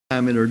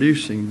I'm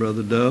introducing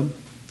Brother Dub.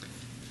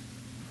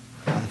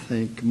 I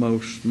think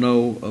most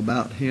know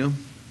about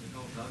him.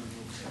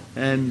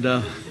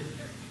 And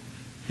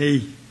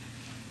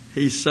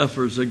he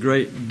suffers a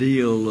great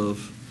deal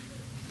of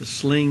the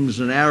slings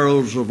and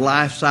arrows of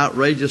life's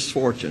outrageous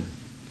fortune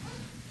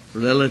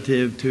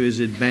relative to his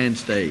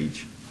advanced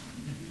age.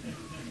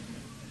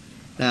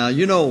 Now,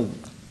 you know,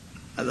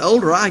 the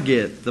older I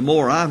get, the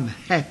more I'm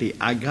happy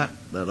I got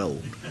that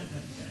old.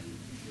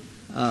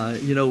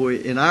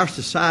 In our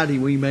society,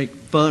 we make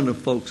fun of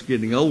folks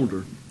getting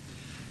older.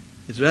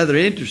 It's rather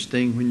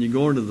interesting when you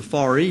go into the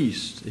Far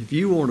East. If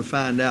you want to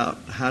find out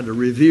how to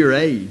revere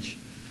age,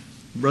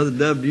 Brother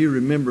Dub, do you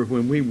remember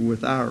when we were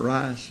with our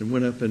Rice and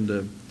went up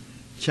into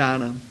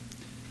China?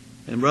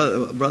 And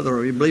brother,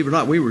 believe it or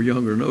not, we were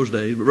younger in those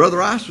days, but Brother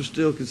Rice was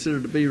still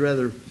considered to be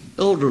rather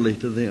elderly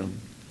to them.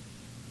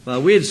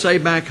 We'd say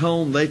back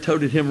home they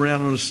toted him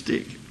around on a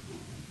stick.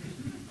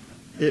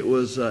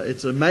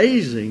 It's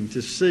amazing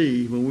to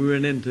see when we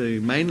went into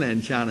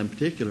mainland China in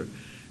particular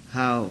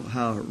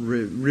how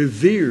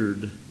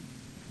revered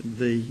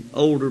the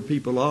older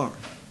people are.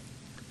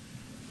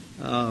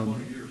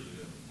 20 years ago.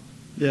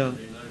 Yeah,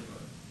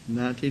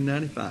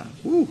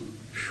 1995. Woo,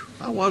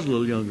 I was a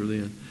little younger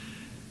then.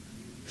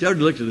 Jody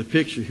looked at the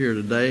picture here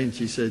today, and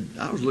she said,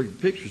 I was looking at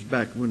pictures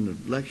back when the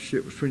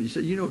lectureship was 20. She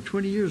said,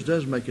 20 years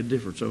does make a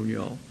difference on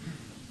y'all.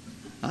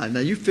 Now,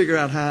 you figure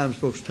out how I'm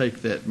supposed to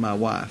take that, my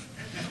wife.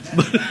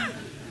 But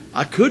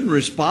I couldn't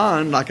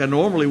respond like I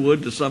normally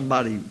would to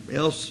somebody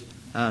else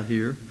out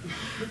here.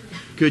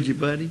 Could you,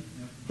 buddy?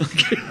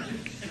 Okay.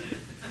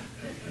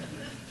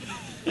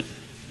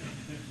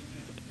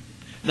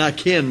 Now,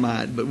 Ken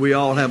might, but we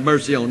all have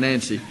mercy on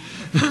Nancy.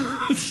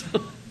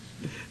 So,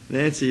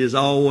 Nancy is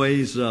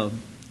always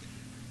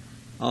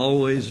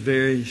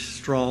very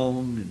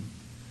strong and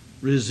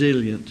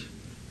resilient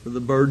for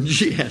the burden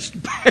she has to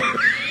bear.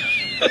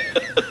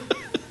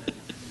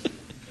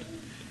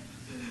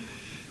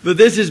 But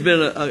this has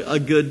been a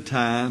good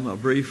time, a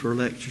briefer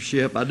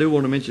lectureship. I do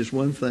want to mention just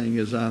one thing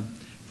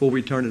before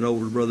we turn it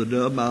over to Brother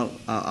Dub.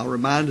 I'll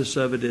remind us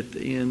of it at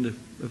the end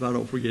if I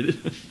don't forget it.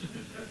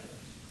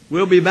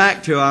 We'll be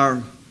back to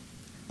our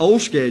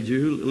old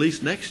schedule, at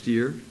least next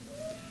year,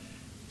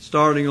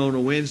 starting on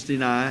a Wednesday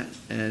night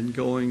and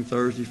going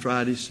Thursday,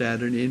 Friday,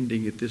 Saturday,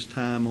 ending at this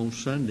time on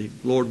Sunday.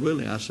 Lord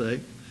willing, I say.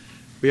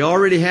 We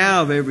already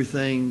have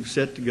everything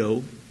set to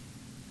go,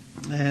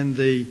 and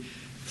the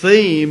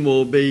theme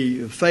will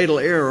be fatal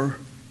error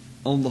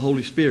on the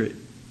Holy Spirit.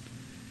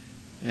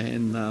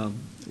 And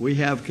we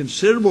have a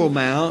considerable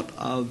amount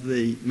of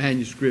the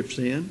manuscripts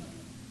in.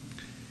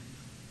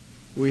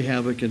 We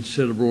have a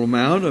considerable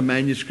amount of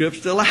manuscripts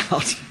still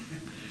out.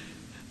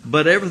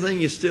 But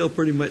everything is still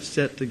pretty much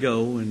set to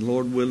go, and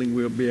Lord willing,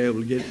 we'll be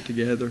able to get it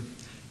together.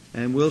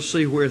 And we'll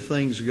see where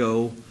things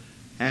go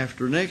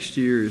after next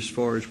year as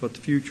far as what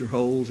the future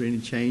holds, any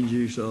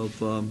changes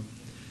of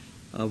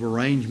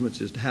arrangements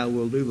as to how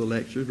we'll do the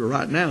lectures. But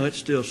right now, it's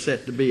still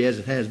set to be as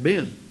it has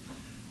been.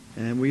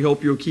 And we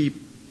hope you'll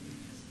keep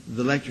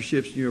the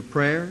lectureships in your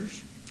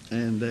prayers,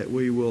 and that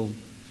we will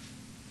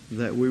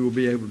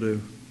be able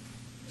to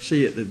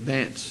see it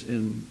advance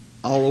in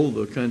all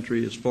over the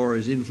country as far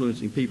as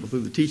influencing people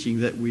through the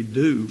teaching that we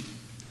do.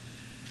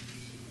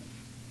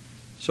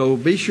 So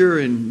be sure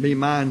and be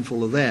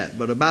mindful of that.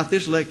 But about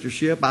this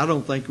lectureship, I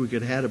don't think we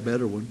could have had a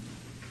better one.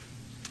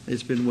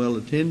 It's been well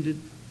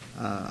attended.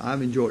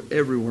 I've enjoyed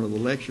every one of the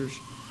lectures.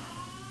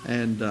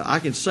 And I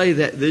can say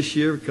that this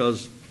year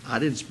because I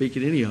didn't speak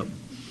at any of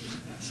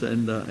them.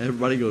 And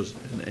everybody goes,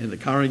 and the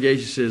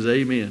congregation says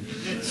amen.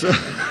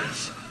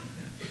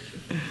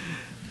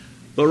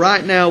 But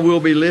right now we'll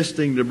be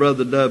listening to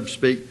Brother Dub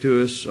speak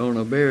to us on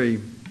a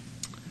very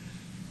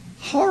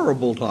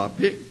horrible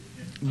topic,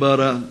 but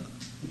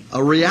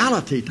a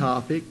reality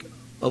topic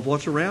of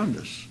what's around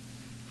us.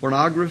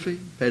 Pornography,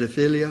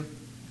 pedophilia,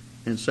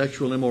 and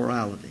sexual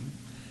immorality.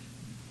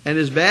 And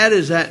as bad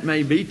as that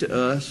may be to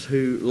us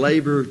who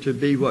labor to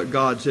be what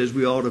God says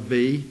we ought to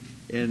be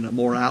in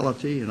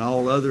morality and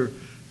all other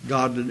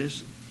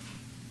godliness,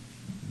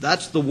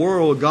 that's the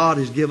world God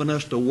has given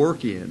us to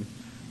work in,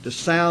 to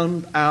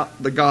sound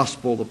out the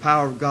gospel, the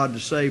power of God to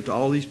save to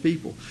all these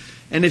people.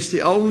 And it's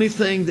the only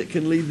thing that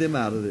can lead them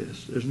out of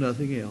this. There's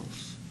nothing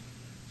else.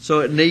 So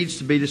it needs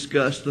to be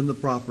discussed in the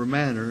proper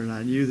manner, and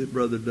I knew that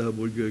Brother Dub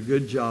would do a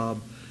good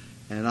job,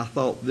 and I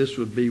thought this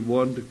would be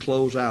one to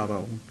close out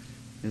on.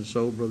 And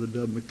so, Brother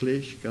Dub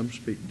McClish, come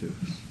speak to us.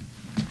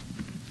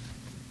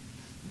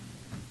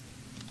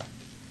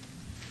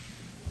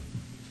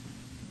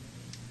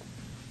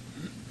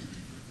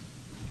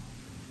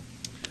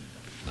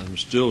 I'm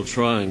still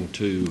trying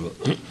to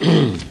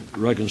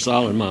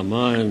reconcile in my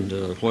mind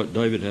what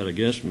David had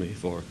against me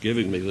for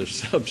giving me this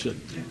subject.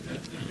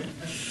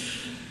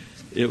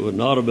 It would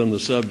not have been the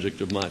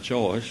subject of my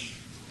choice.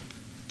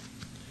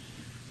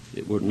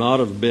 It would not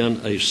have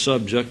been a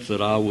subject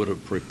that I would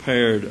have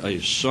prepared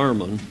a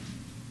sermon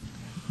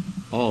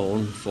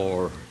on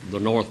for the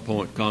North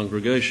Point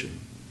congregation,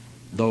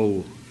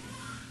 though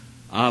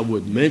I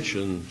would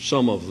mention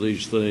some of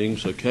these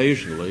things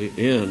occasionally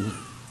in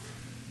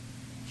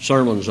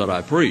sermons that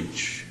I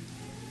preach,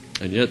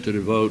 and yet to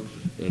devote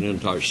an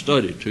entire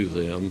study to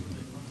them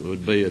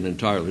would be an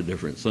entirely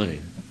different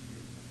thing.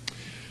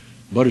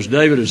 But as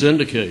David has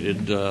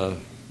indicated,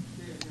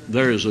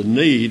 there is a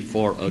need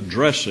for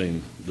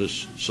addressing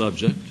this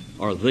subject,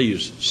 or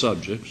these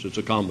subjects. It's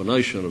a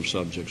combination of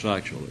subjects,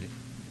 actually.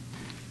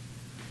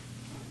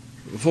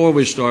 Before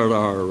we start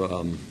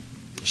our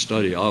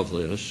study of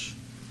this,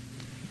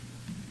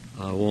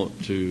 I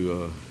want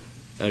to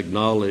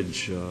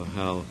acknowledge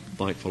how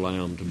thankful I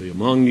am to be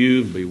among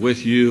you, be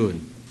with you,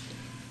 and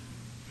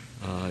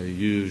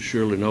you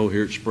surely know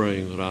here at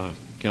Spring that I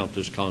count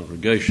this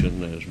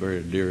congregation as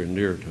very dear and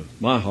near to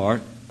my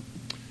heart.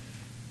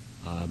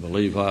 I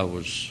believe I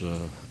was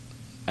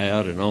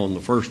at and on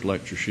the first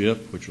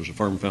lectureship, which was a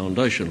Firm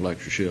Foundation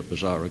lectureship,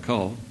 as I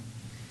recall.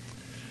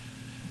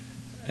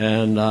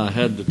 And I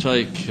had to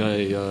take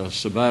a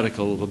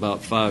sabbatical of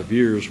about 5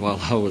 years while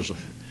I was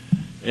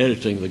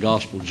editing the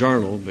Gospel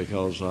Journal,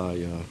 because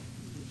I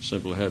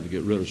simply had to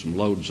get rid of some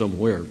load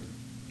somewhere.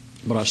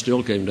 But I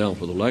still came down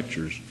for the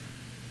lectures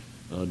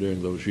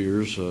during those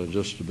years,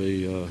 just to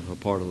be a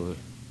part of the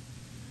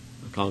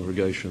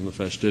congregation, the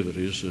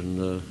festivities,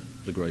 and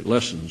the great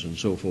lessons and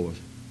so forth.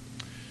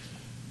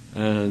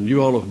 And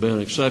you all have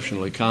been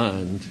exceptionally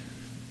kind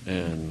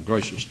and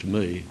gracious to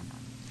me.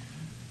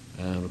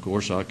 And of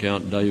course I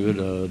count David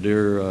a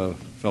dear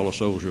fellow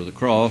soldier of the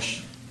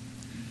cross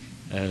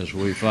as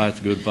we fight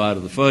the good fight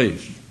of the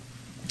faith.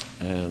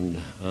 And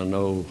I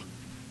know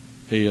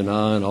he and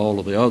I and all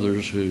of the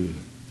others who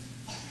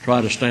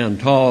try to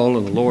stand tall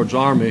in the Lord's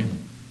army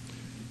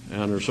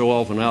and are so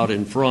often out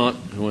in front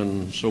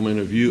when so many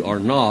of you are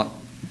not,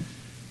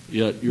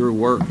 yet your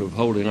work of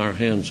holding our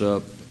hands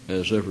up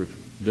is every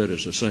bit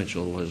as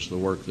essential as the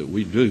work that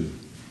we do.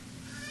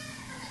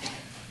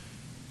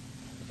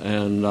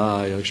 And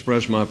I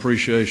express my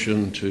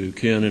appreciation to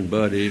Ken and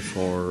Buddy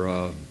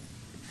for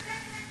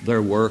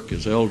their work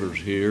as elders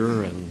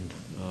here, and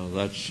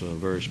that's a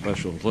very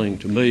special thing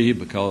to me,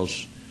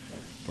 because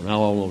for now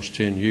almost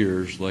 10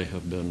 years they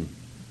have been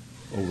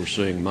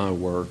overseeing my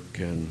work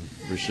and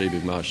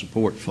receiving my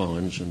support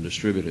funds and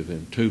distributing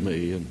them to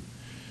me, and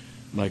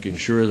making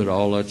sure that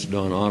all that's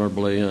done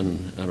honorably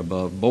and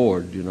above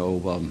board. You know,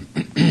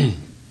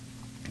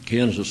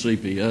 Ken's a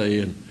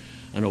CPA, and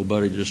I know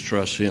Buddy just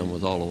trusts him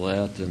with all of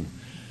that. And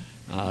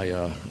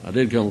I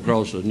did come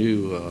across a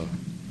new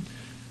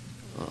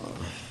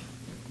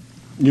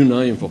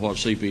name for what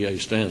CPA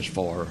stands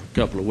for a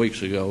couple of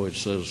weeks ago. It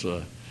says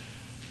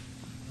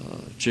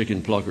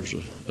Chicken Plucker's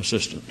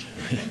Assistant.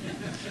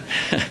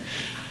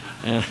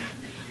 And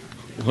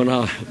when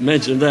I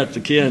mentioned that to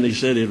Ken, he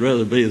said he'd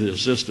rather be the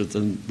assistant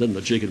than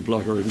the chicken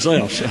plucker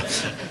himself. So.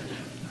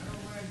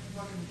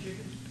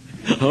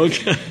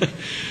 Okay.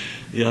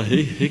 Yeah,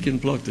 he can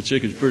pluck the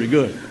chickens pretty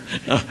good.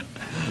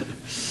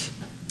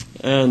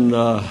 And,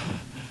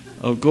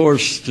 of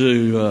course,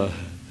 to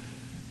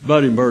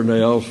Buddy and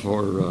Burnell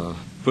for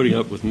putting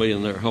up with me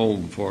in their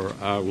home for,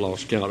 I've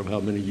lost count of how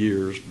many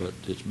years, but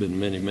it's been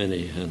many,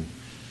 many. And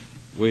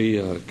we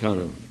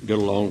kind of get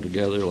along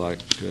together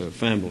like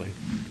family.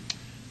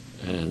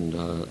 And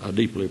I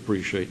deeply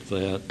appreciate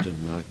that,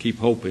 and I keep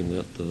hoping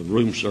that the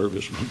room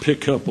service will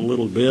pick up a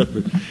little bit,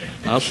 but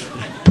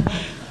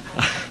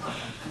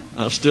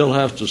I still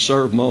have to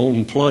serve my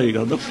own plate.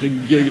 I don't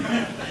even get,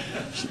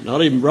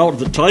 not even brought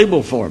to the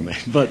table for me,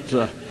 but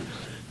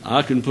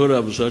I can put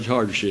up with such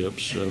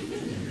hardships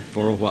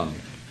for a while.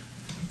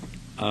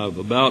 I've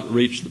about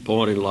reached the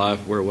point in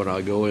life where when I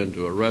go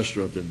into a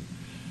restaurant and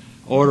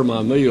order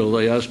my meal,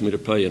 they ask me to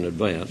pay in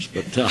advance,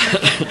 but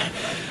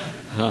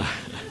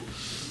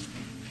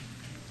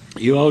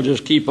you all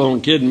just keep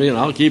on kidding me, and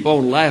I'll keep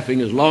on laughing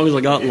as long as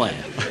I got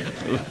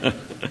laugh.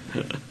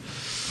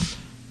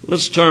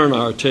 Let's turn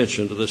our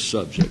attention to this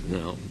subject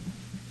now.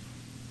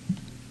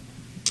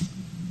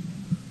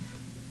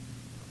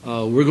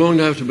 We're going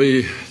to have to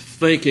be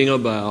thinking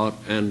about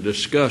and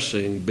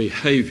discussing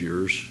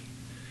behaviors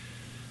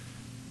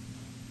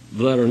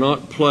that are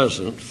not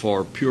pleasant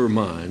for pure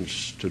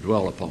minds to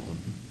dwell upon.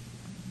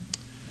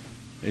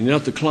 And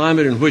yet the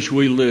climate in which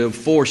we live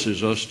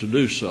forces us to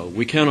do so.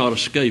 We cannot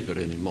escape it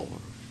anymore.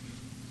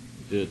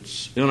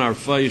 It's in our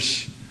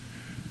face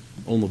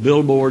on the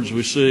billboards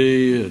we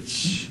see.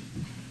 It's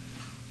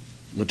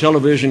the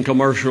television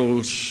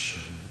commercials.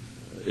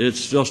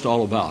 It's just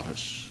all about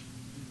us.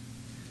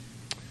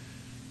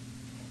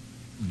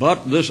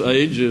 But this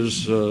age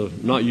is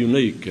not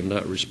unique in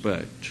that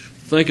respect.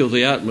 Think of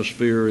the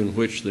atmosphere in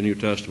which the New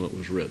Testament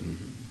was written.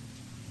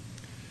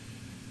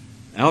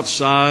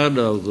 Outside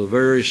of the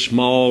very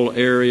small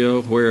area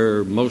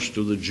where most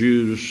of the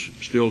Jews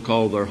still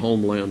called their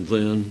homeland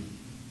then,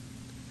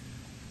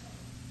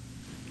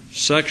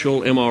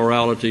 sexual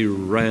immorality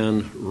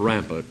ran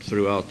rampant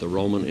throughout the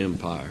Roman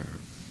Empire,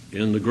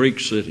 in the Greek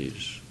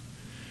cities,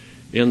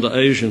 in the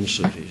Asian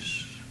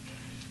cities.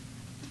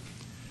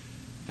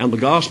 And the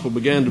gospel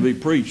began to be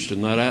preached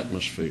in that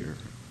atmosphere.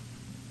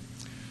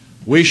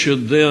 We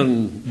should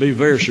then be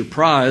very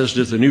surprised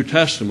if the New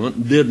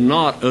Testament did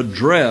not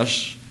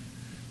address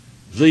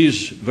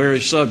these very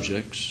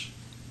subjects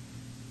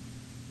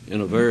in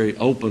a very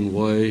open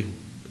way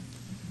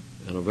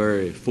and a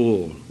very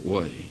full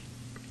way.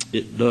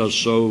 It does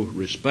so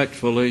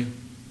respectfully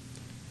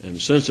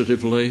and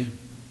sensitively,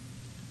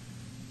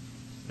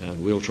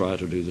 and we'll try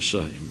to do the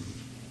same.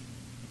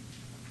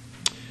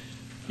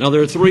 Now,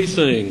 there are three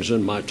things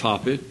in my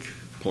topic: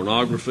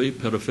 pornography,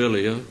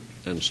 pedophilia,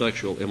 and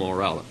sexual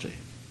immorality.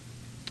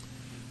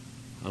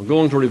 I'm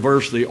going to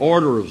reverse the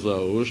order of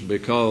those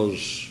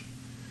because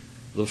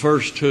the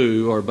first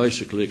two are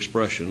basically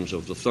expressions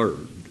of the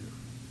third.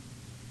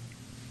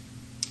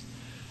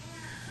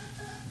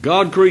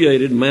 God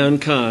created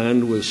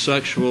mankind with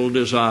sexual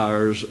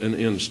desires and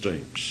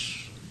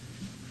instincts.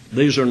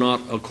 These are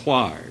not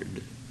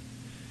acquired.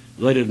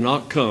 They did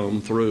not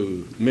come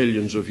through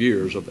millions of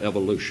years of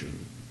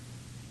evolution.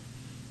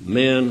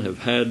 Men have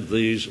had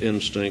these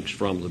instincts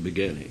from the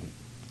beginning.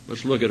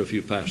 Let's look at a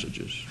few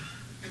passages.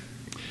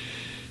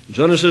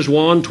 Genesis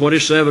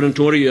 1:27 and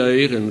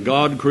 28, and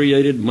God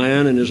created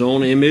man in his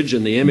own image.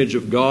 In the image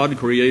of God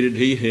created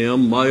he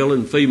him. Male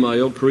and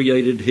female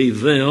created he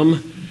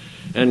them.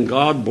 And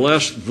God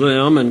blessed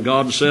them, and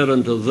God said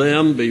unto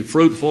them, be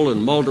fruitful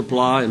and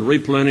multiply and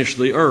replenish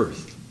the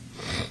earth.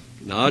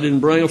 Now, I didn't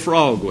bring a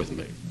frog with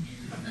me,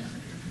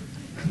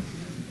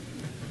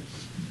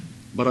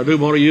 but I do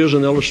want to use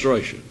an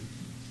illustration.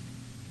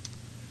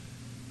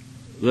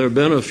 There have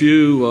been a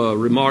few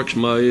remarks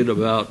made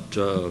about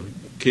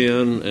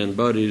Ken and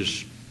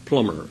Buddy's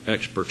plumber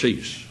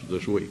expertise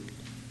this week.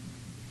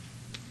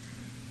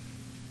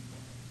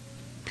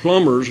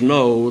 Plumbers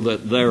know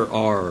that there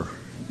are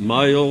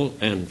male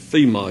and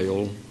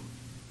female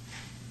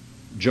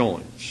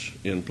joints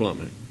in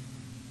plumbing.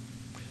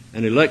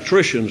 And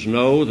electricians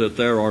know that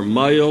there are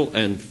male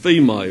and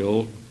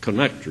female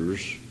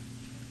connectors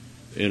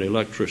in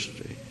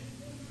electricity.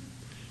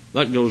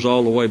 That goes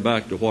all the way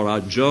back to what I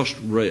just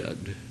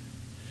read.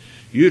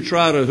 You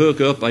try to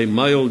hook up a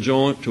male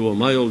joint to a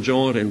male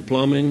joint in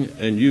plumbing,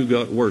 and you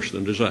got worse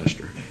than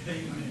disaster.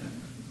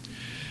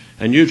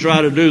 And you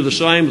try to do the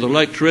same with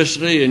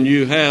electricity, and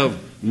you have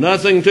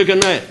nothing to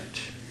connect.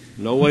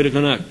 No way to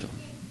connect them.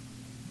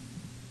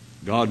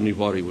 God knew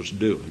what he was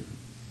doing.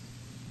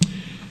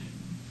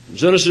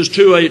 Genesis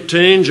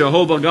 2:18,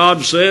 Jehovah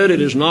God said, it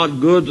is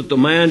not good that the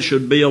man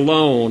should be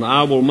alone.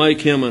 I will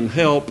make him an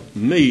help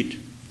meet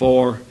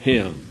for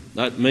him.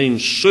 That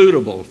means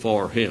suitable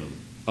for him,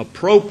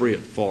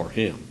 appropriate for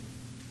him.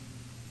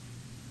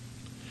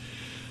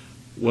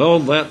 Well,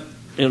 that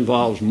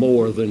involves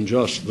more than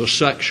just the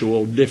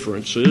sexual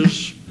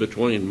differences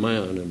between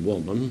man and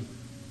woman,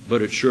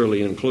 but it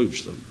surely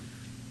includes them.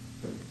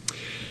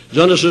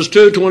 Genesis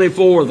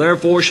 2:24,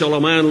 therefore shall a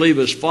man leave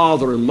his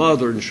father and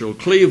mother and shall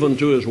cleave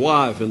unto his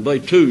wife, and they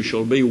two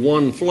shall be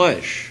one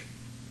flesh.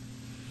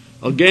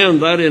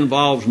 Again, that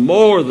involves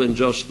more than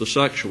just the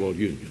sexual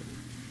union,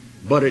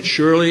 but it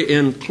surely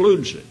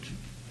includes it.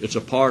 It's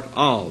a part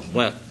of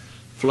that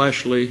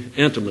fleshly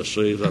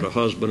intimacy that a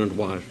husband and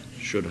wife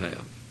should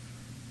have.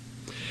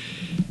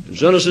 In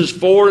Genesis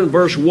 4 and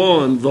verse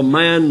 1, the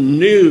man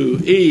knew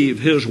Eve,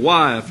 his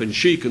wife, and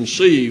she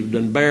conceived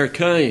and bare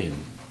Cain.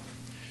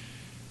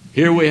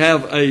 Here we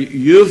have a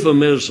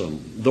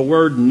euphemism, the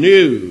word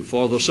knew,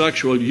 for the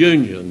sexual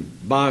union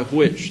by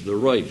which the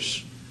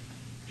race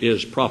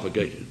is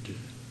propagated.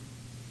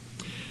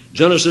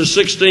 Genesis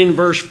 16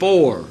 verse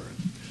 4,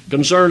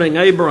 concerning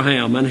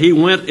Abraham, and he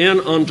went in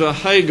unto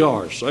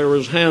Hagar,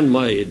 Sarah's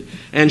handmaid,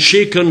 and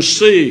she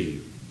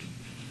conceived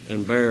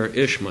and bare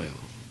Ishmael.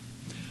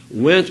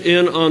 Went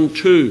in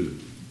unto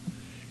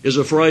is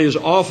a phrase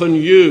often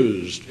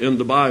used in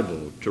the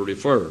Bible to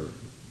refer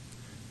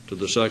to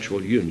the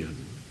sexual union.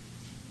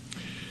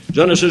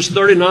 Genesis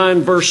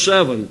 39 verse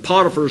 7,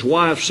 Potiphar's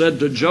wife said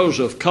to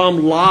Joseph,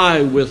 come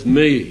lie with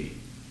me.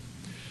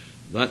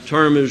 That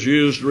term is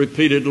used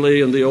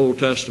repeatedly in the Old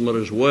Testament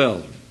as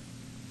well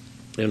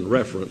in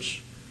reference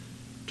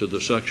to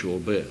the sexual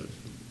bed.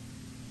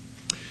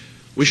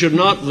 We should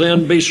not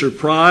then be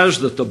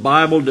surprised that the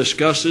Bible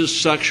discusses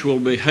sexual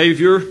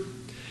behavior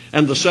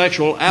and the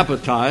sexual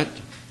appetite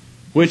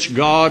which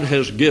God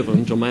has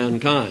given to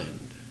mankind.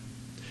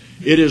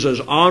 It is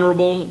as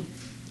honorable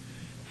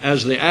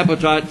as the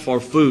appetite for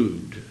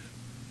food,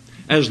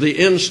 as the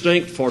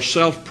instinct for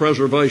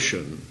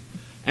self-preservation,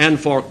 and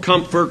for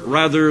comfort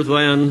rather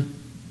than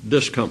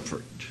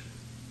discomfort.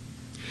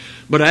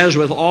 But as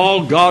with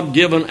all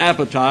God-given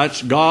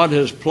appetites, God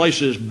has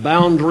placed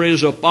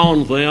boundaries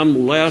upon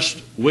them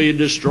lest we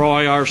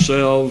destroy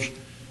ourselves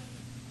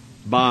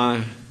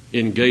by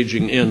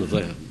engaging in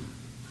them.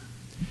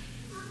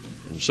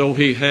 And so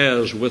he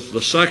has with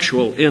the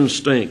sexual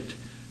instinct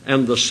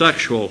and the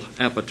sexual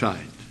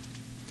appetite.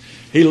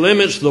 He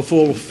limits the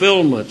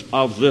fulfillment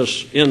of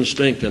this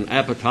instinct and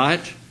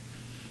appetite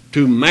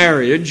to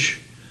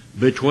marriage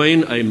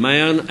between a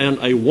man and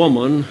a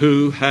woman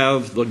who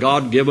have the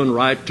God-given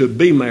right to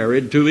be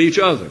married to each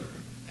other.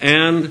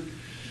 And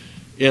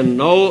in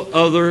no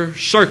other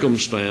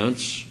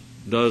circumstance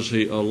does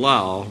he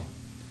allow,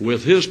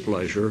 with his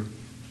pleasure,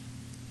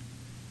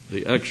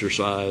 the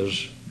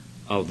exercise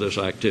of this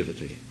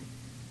activity.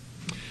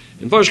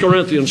 In 1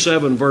 Corinthians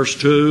 7, verse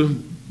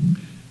 2,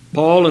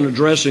 Paul, in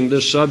addressing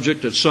this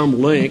subject at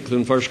some length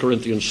in 1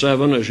 Corinthians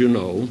 7, as you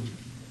know,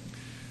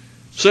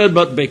 said,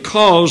 "But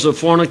because of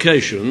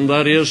fornication,"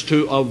 that is,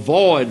 to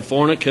avoid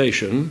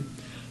fornication,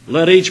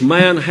 "let each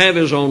man have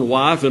his own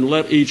wife, and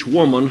let each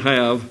woman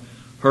have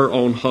her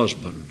own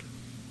husband."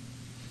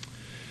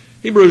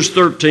 Hebrews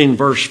 13,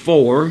 verse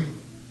 4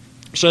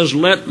 says,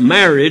 "Let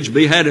marriage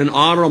be had in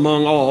honor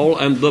among all,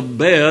 and the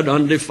bed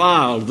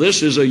undefiled."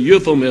 This is a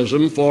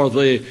euphemism for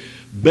the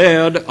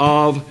bed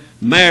of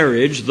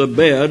marriage, the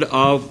bed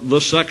of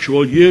the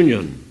sexual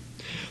union.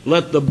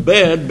 Let the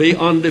bed be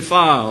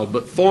undefiled,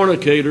 but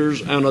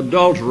fornicators and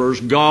adulterers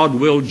God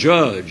will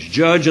judge.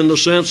 Judge in the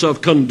sense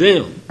of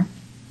condemn.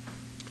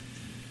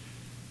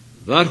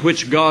 That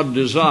which God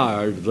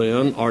desired,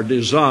 then, are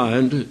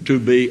designed to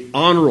be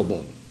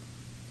honorable,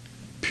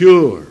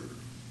 pure,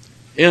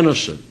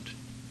 innocent,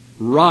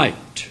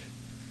 right,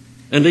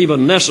 and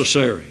even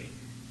necessary.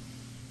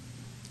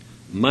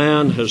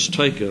 Man has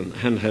taken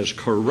and has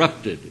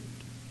corrupted it.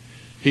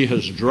 He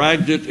has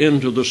dragged it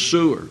into the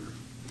sewer.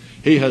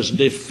 He has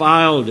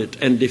defiled it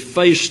and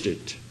defaced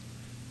it,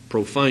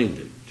 profaned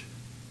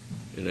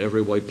it in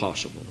every way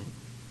possible.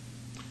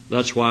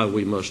 That's why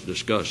we must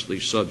discuss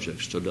these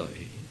subjects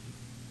today.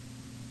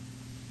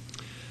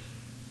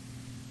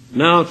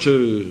 Now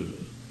to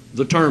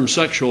the term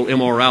sexual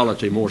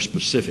immorality more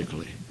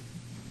specifically.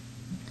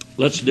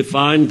 Let's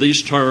define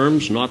these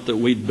terms, not that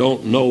we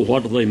don't know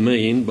what they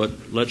mean, but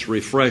let's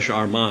refresh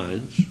our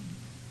minds.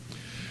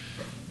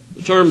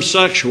 The term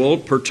sexual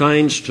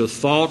pertains to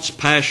thoughts,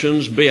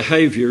 passions,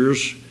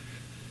 behaviors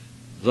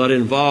that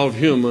involve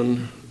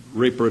human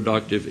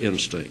reproductive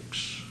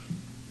instincts.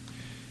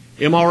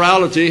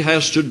 Immorality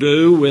has to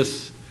do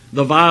with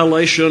the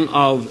violation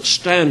of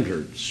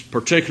standards,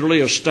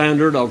 particularly a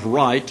standard of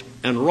right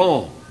and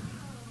wrong.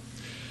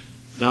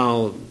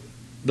 Now,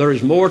 there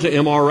is more to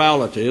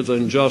immorality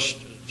than just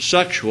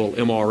sexual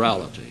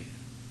immorality.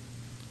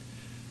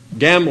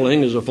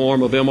 Gambling is a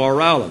form of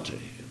immorality.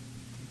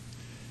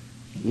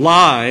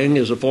 Lying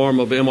is a form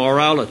of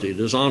immorality,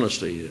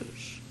 dishonesty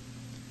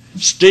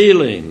is.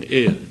 Stealing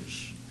is.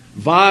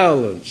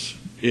 Violence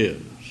is.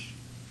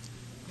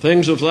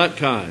 Things of that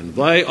kind.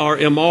 They are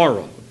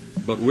immoral,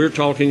 but we're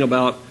talking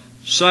about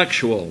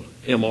sexual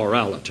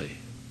immorality.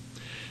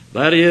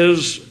 That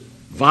is,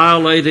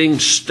 violating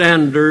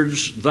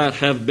standards that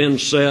have been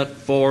set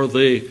for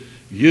the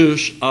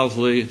use of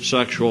the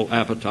sexual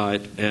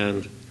appetite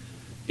and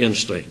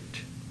instinct.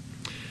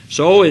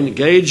 So,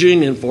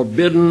 engaging in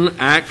forbidden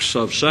acts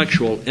of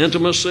sexual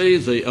intimacy,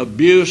 the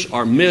abuse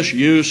or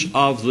misuse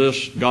of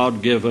this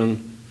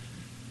God-given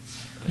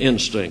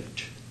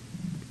instinct.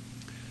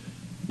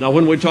 Now,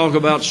 when we talk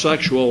about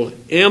sexual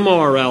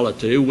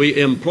immorality, we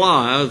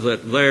imply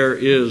that there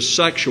is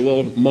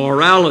sexual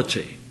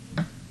morality.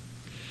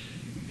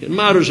 In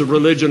matters of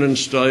religion and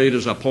state,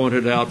 as I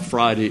pointed out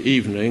Friday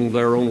evening,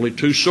 there are only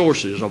two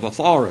sources of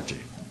authority: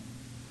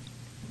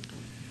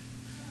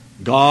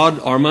 God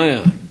or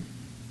man.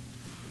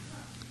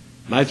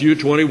 Matthew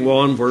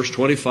 21, verse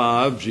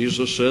 25,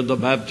 Jesus said, "The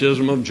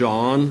baptism of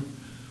John,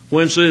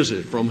 whence is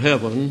it? From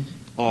heaven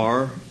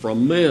or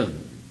from men?"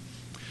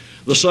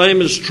 The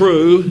same is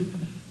true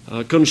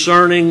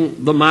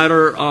concerning the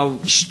matter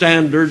of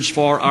standards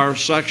for our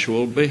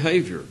sexual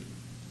behavior.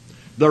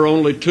 There are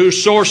only two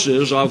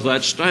sources of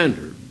that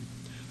standard: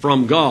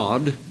 from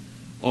God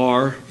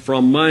or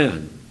from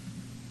man.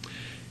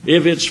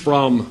 If it's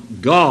from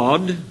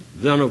God,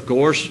 then of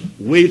course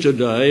we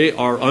today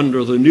are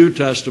under the New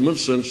Testament,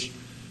 since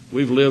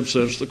we've lived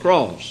since the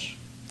cross.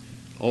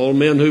 All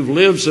men who've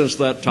lived since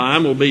that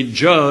time will be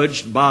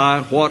judged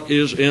by what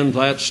is in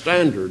that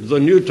standard, the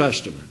New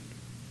Testament.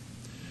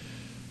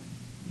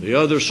 The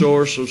other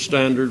source of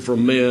standard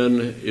from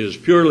men is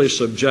purely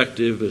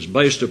subjective, is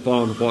based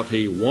upon what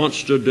he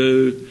wants to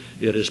do.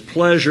 It is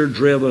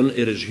pleasure-driven,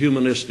 it is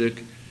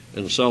humanistic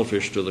and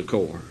selfish to the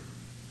core.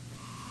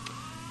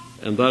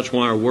 And that's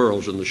why our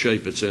world's in the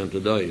shape it's in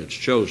today. It's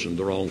chosen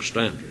the wrong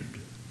standard.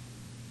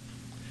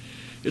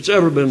 It's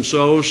ever been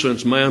so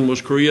since man was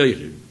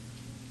created.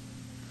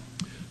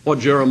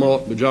 What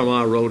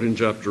Jeremiah wrote in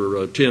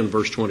chapter 10,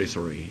 verse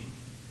 23.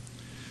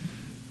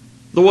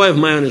 "The way of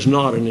man is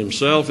not in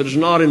himself. It is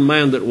not in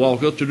man that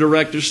walketh to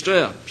direct his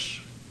steps."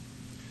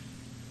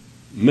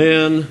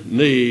 Men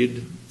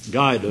need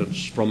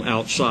guidance from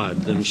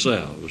outside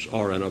themselves,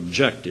 or an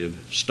objective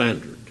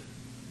standard.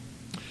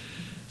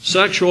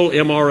 Sexual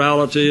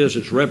immorality, as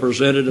it's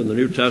represented in the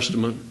New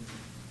Testament,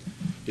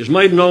 is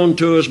made known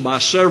to us by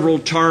several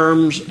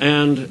terms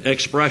and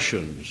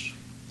expressions.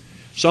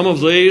 Some of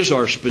these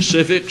are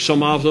specific,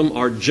 some of them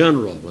are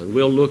general, and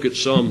we'll look at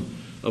some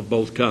of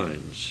both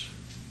kinds.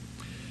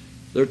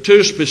 There are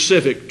two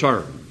specific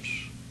terms.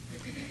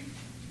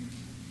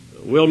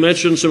 We'll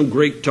mention some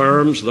Greek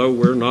terms, though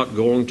we're not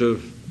going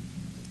to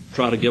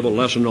try to give a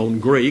lesson on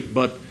Greek,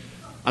 but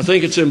I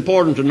think it's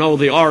important to know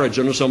the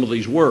origin of some of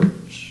these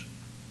words.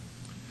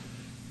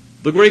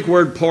 The Greek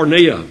word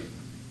porneia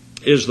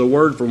is the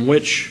word from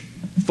which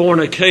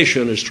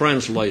fornication is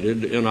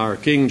translated in our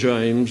King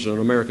James and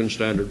American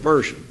Standard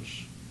versions.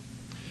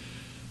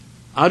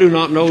 I do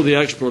not know the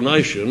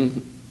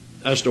explanation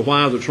as to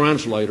why the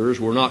translators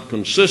were not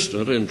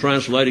consistent in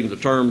translating the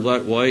term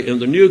that way in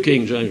the New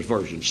King James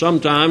Version.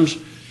 Sometimes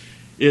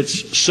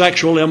it's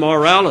sexual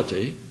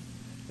immorality,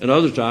 and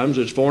other times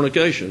it's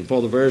fornication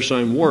for the very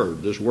same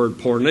word, this word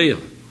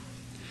porneia.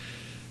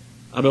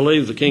 I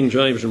believe the King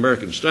James and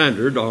American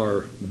Standard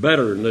are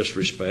better in this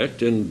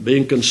respect in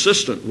being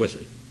consistent with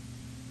it.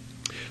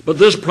 But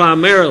this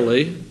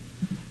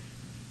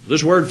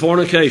word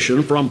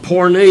fornication from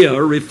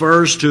porneia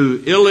refers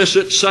to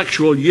illicit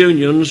sexual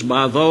unions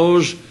by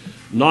those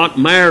not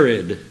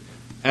married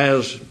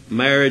as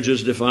marriage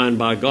is defined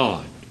by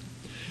God.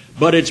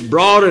 But it's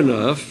broad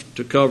enough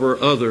to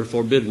cover other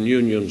forbidden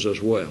unions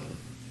as well.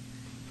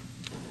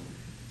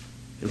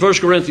 In 1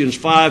 Corinthians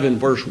 5 and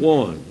verse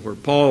 1, where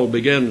Paul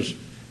begins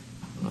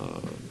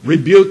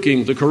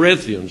rebuking the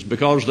Corinthians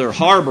because they're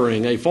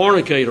harboring a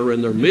fornicator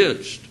in their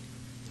midst.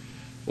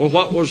 Well,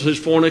 what was his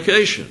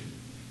fornication?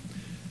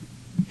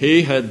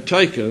 He had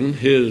taken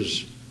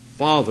his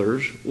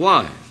father's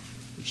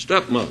wife, his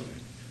stepmother,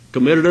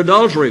 committed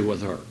adultery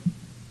with her.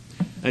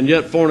 And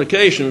yet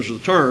fornication is the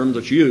term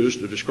that's used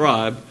to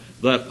describe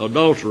that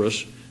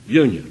adulterous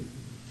union.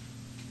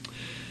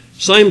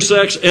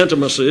 Same-sex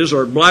intimacies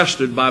are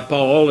blasted by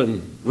Paul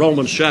in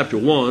Romans chapter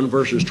 1,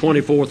 verses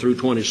 24 through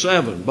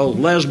 27, both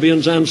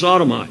lesbians and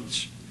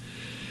sodomites.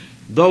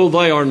 Though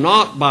they are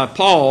not by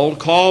Paul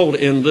called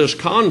in this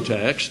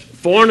context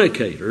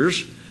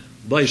fornicators,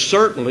 they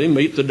certainly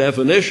meet the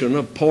definition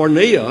of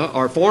porneia,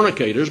 or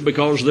fornicators,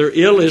 because they're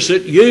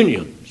illicit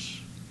unions.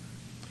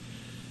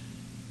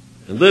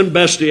 And then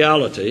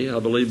bestiality, I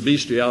believe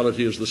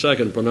bestiality is the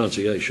second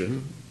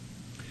pronunciation,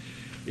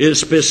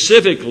 is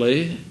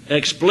specifically,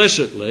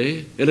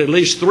 explicitly, in at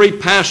least 3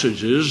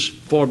 passages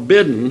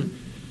forbidden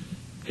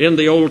in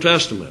the Old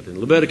Testament, in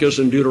Leviticus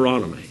and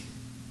Deuteronomy.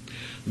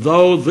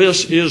 Though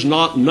this is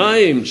not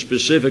named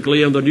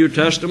specifically in the New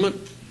Testament,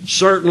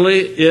 certainly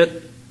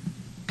it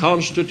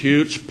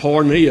constitutes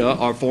porneia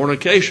or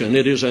fornication.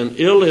 It is an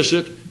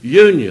illicit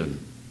union.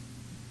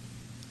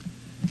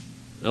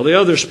 Now, the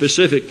other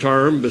specific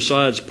term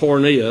besides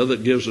porneia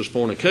that gives us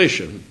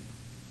fornication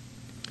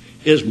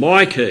is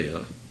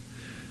moikeia,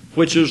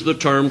 which is the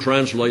term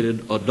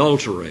translated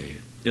adultery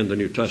in the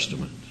New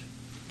Testament.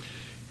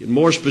 It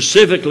more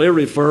specifically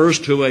refers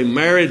to a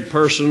married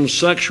person's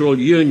sexual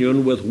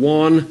union with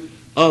one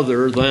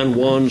other than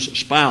one's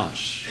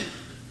spouse.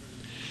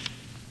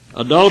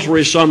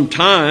 Adultery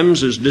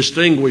sometimes is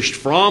distinguished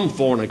from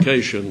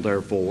fornication,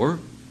 therefore.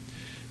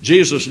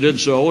 Jesus did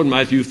so in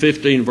Matthew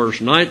 15,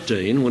 verse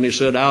 19, when he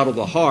said, "Out of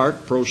the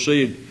heart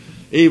proceed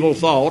evil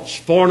thoughts,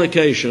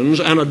 fornications,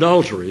 and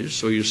adulteries."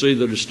 So you see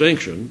the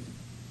distinction.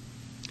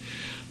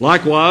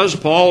 Likewise,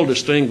 Paul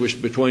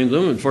distinguished between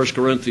them in 1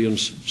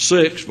 Corinthians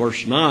 6,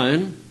 verse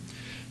 9,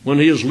 when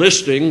he is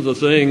listing the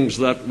things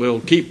that will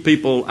keep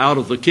people out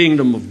of the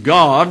kingdom of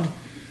God,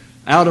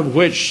 out of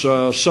which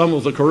some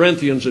of the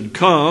Corinthians had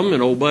come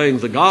in obeying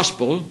the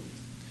gospel.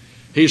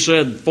 He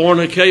said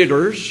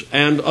fornicators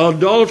and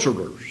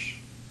adulterers.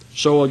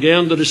 So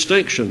again, the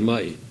distinction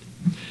made.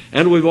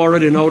 And we've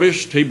already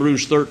noticed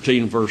Hebrews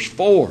 13, verse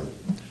 4.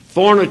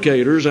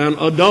 Fornicators and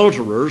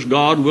adulterers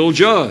God will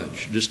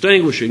judge,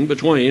 distinguishing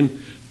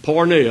between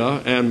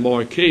porneia and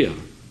moikeia.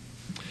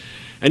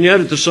 And yet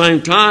at the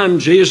same time,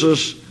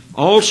 Jesus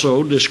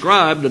also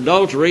described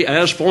adultery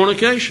as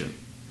fornication.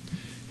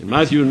 In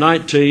Matthew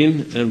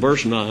 19 and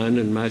verse 9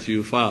 and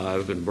Matthew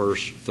 5 and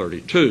verse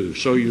 32.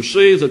 So you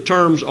see the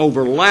terms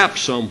overlap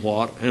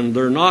somewhat, and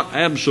they're not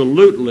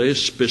absolutely,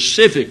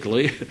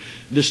 specifically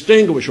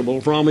distinguishable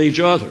from each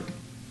other.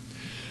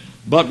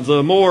 But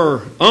the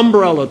more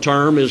umbrella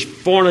term is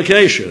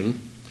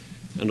fornication,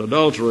 and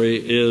adultery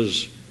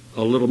is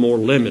a little more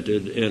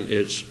limited in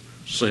its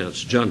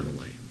sense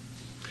generally.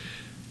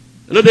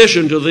 In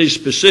addition to these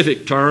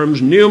specific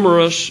terms,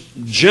 numerous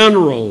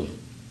general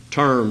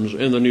terms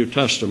in the New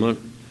Testament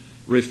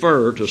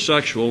refer to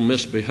sexual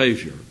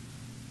misbehavior.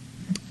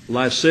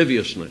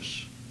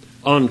 Lasciviousness,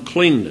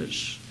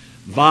 uncleanness,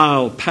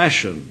 vile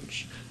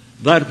passions,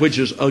 that which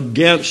is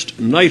against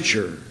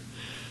nature,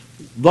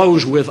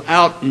 those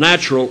without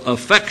natural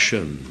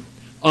affection,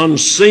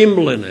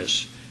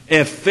 unseemliness,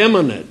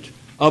 effeminate,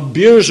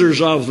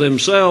 abusers of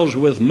themselves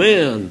with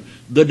men,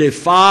 the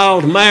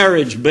defiled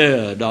marriage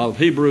bed of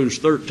Hebrews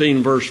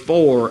 13 verse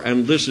 4,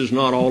 and this is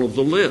not all of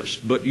the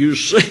list. But you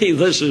see,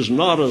 this is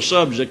not a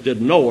subject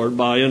ignored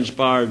by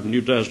inspired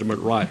New Testament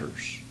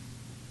writers.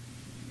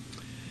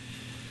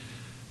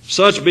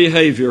 Such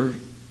behavior,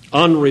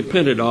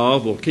 unrepented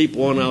of, will keep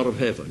one out of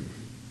heaven.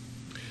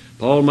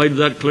 Paul made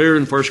that clear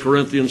in 1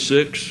 Corinthians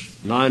 6,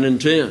 9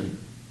 and 10.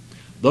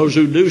 Those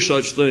who do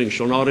such things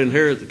shall not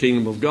inherit the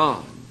kingdom of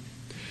God.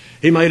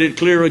 He made it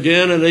clear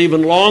again in an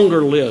even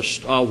longer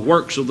list of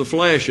works of the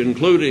flesh,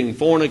 including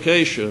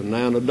fornication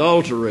and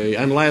adultery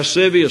and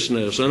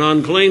lasciviousness and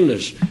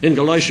uncleanness in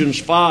Galatians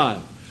 5,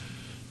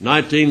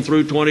 19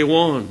 through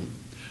 21.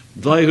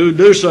 They who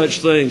do such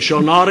things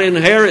shall not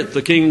inherit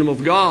the kingdom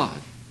of God.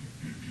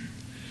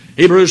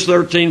 Hebrews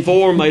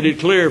 13:4 made it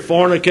clear,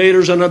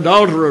 fornicators and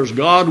adulterers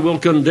God will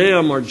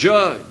condemn or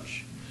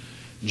judge.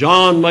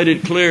 John made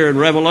it clear in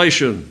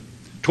Revelation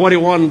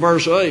 21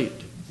 verse 8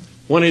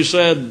 when he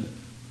said,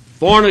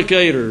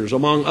 fornicators,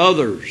 among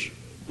others,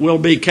 will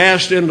be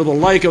cast into the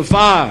lake of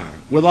fire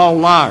with all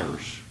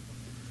liars.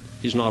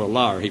 He's not a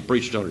liar. He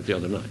preached on it the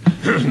other night.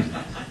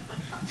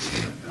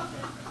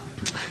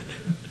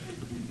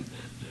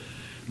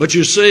 But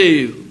you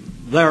see,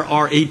 there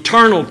are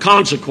eternal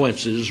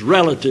consequences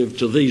relative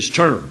to these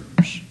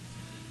terms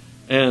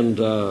and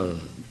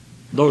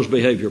those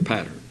behavior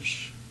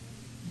patterns.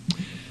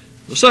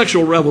 The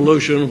sexual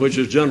revolution, which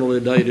is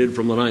generally dated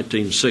from the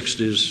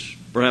 1960s,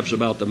 perhaps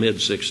about the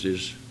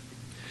mid-60s,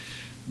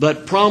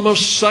 that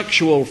promised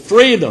sexual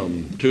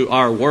freedom to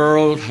our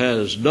world,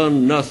 has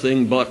done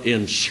nothing but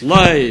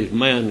enslave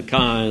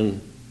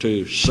mankind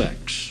to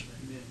sex.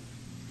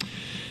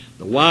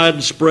 The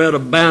widespread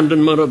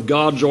abandonment of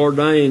God's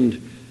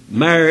ordained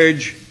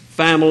marriage,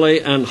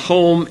 family, and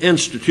home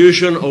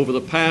institution over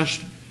the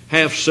past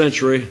half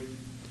century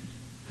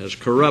has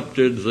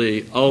corrupted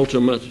the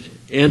ultimate,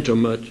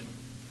 intimate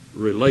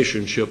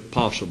relationship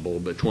possible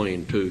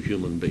between two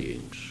human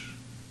beings.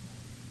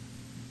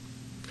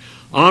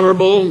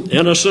 Honorable,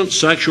 innocent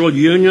sexual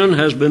union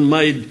has been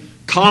made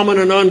common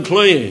and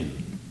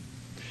unclean.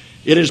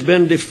 It has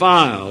been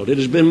defiled. It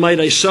has been made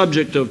a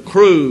subject of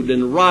crude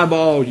and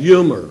ribald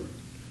humor.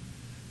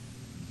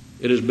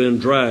 It has been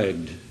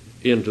dragged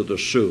into the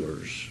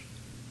sewers.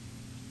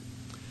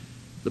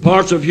 The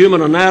parts of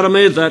human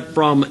anatomy that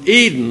from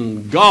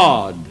Eden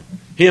God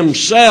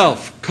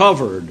Himself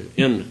covered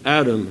in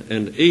Adam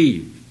and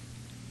Eve,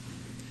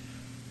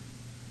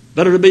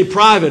 that are to be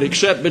private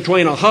except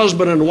between a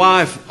husband and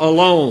wife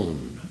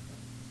alone,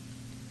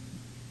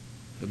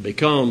 have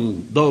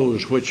become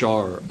those which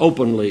are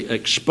openly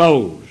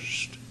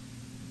exposed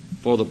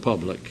for the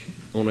public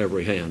on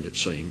every hand, it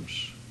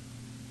seems.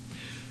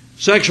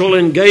 Sexual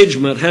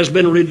engagement has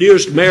been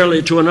reduced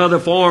merely to another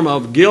form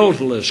of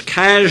guiltless,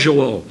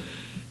 casual,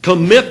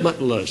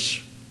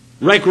 commitmentless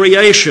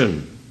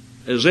recreation,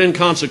 as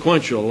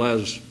inconsequential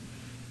as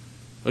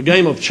a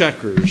game of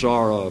checkers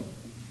or a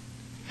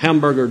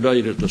hamburger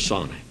date at the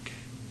Sonic.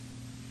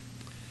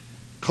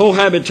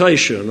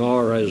 Cohabitation,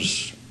 or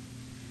as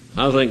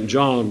I think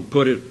John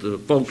put it, the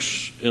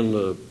folks in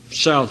the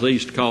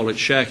southeast call it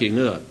shacking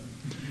up.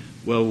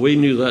 Well, we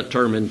knew that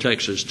term in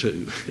Texas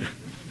too.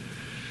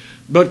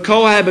 But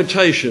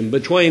cohabitation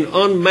between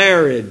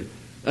unmarried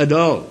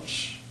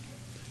adults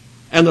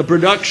and the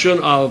production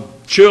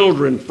of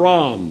children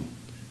from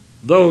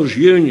those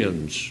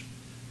unions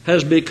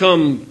has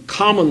become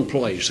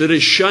commonplace. It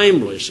is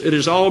shameless. It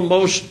is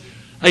almost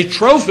a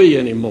trophy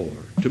anymore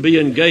to be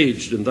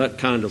engaged in that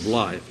kind of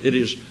life. It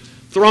is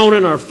thrown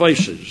in our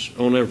faces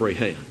on every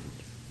hand.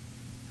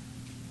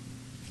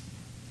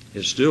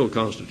 It still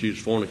constitutes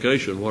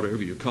fornication,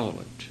 whatever you call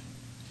it.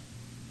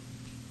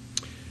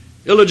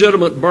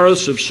 Illegitimate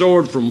births have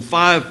soared from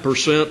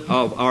 5%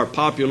 of our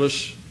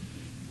populace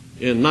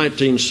in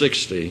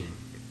 1960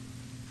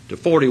 to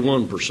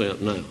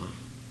 41% now.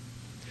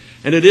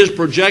 And it is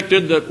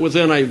projected that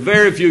within a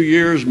very few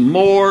years,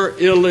 more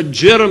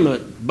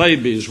illegitimate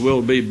babies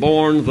will be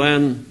born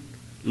than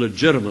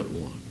legitimate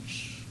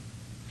ones.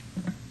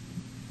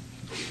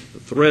 The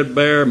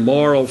threadbare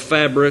moral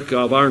fabric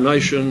of our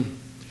nation,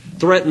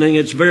 threatening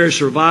its very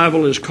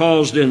survival, has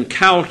caused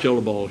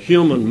incalculable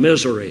human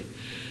misery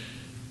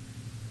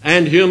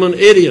and human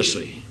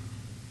idiocy.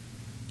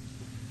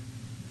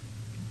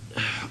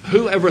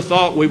 Who ever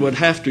thought we would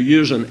have to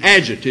use an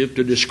adjective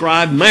to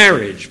describe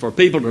marriage for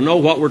people to know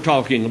what we're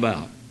talking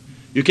about?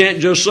 You can't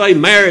just say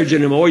marriage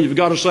anymore. You've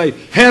got to say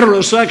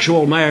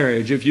heterosexual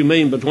marriage if you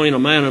mean between a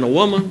man and a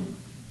woman.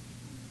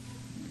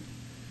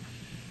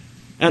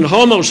 And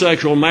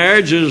homosexual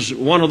marriage is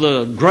one of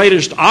the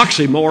greatest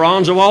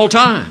oxymorons of all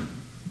time.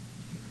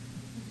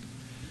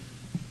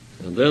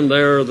 And then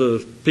there are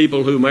the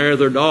people who marry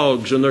their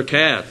dogs and their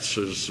cats,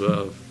 as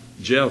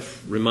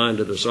Jeff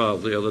reminded us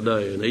of the other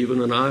day, and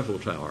even an Eiffel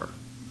Tower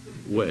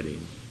wedding.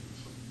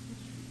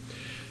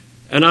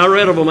 And I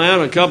read of a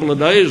man a couple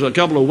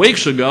of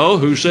weeks ago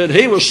who said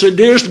he was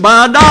seduced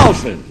by a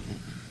dolphin.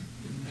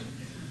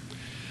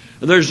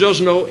 And there's just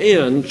no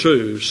end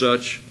to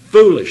such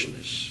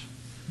foolishness.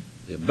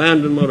 The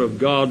abandonment of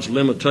God's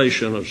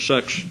limitation of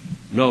sex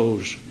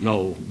knows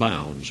no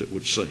bounds, it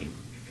would seem.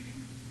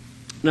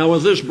 Now,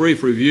 with this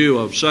brief review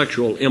of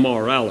sexual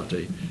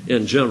immorality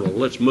in general,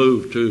 let's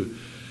move to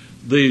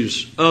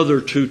these other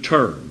two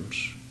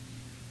terms,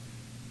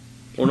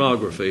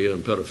 pornography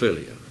and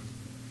pedophilia.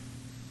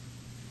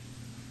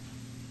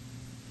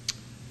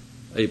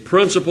 A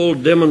principal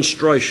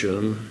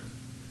demonstration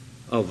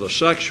of the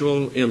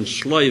sexual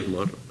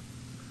enslavement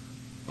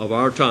of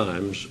our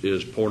times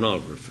is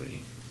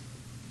pornography.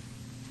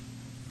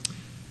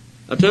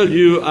 I tell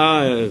you,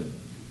 I,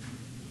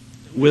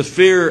 with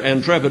fear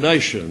and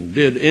trepidation,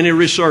 did any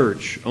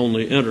research on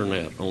the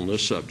internet on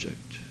this subject.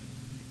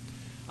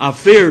 I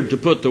feared to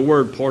put the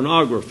word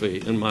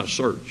pornography in my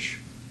search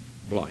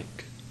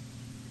blank.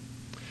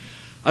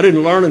 I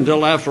didn't learn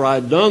until after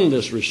I'd done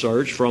this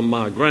research from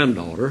my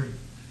granddaughter.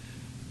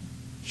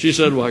 She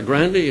said, "Why,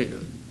 Grandy,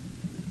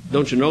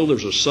 don't you know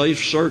there's a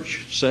safe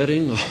search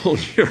setting on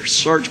your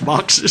search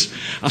boxes?"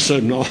 I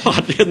said, "No,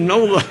 I didn't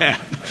know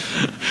that.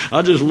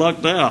 I just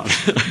lucked out."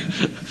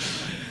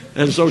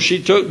 And so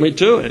she took me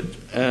to it.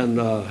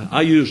 And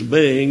I use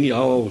Bing.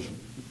 Y'all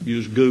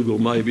use Google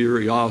maybe, or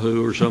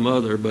Yahoo or some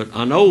other. But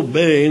I know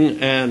Bing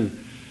and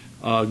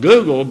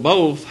Google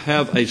both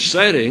have a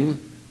setting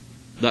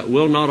that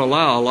will not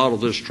allow a lot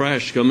of this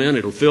trash to come in.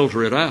 It'll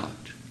filter it out.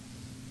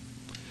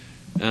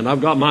 And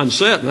I've got mine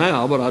set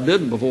now, but I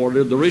didn't before I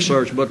did the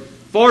research. But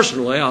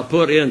fortunately, I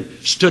put in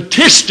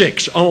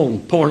statistics on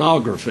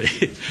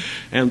pornography,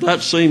 and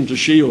that seemed to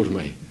shield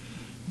me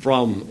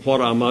from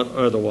what I might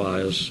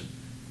otherwise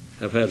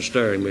have had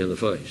staring me in the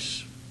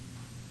face.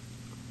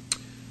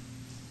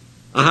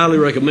 I highly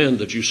recommend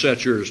that you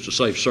set yours to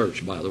safe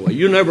search, by the way.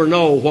 You never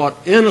know what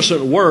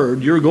innocent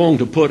word you're going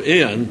to put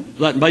in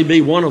that may be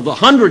one of the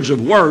hundreds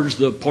of words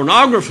the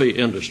pornography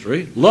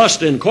industry,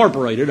 Lust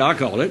Incorporated, I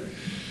call it,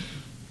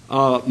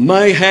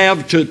 may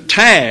have to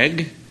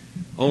tag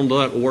onto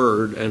that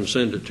word and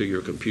send it to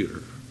your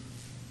computer.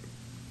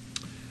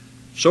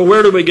 So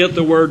where do we get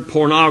the word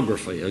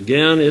pornography?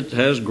 Again, it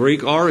has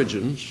Greek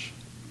origins.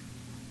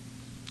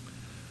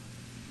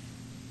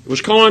 It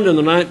was coined in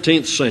the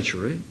 19th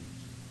century.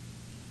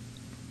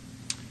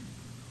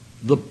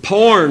 The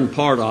porn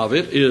part of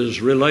it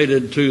is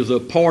related to the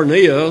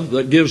porneia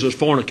that gives us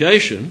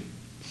fornication.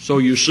 So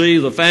you see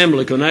the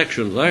family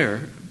connection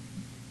there.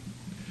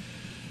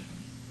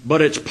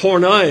 But it's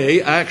porne,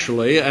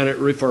 actually, and it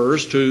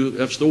refers to,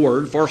 that's the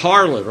word for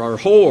harlot or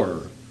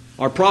whore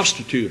or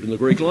prostitute in the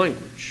Greek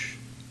language.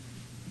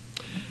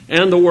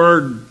 And the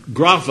word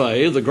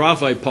graphe, the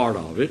graphe part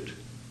of it,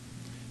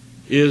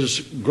 is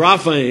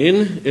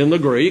graphein in the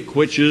Greek,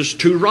 which is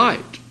to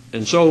write.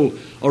 And so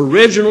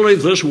originally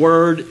this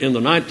word in the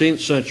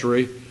 19th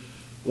century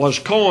was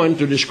coined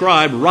to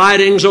describe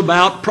writings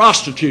about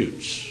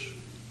prostitutes.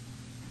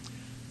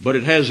 But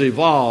it has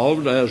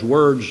evolved, as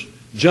words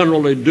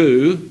generally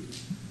do,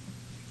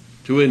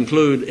 to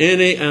include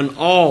any and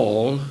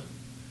all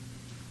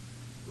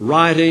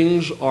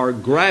writings or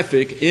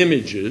graphic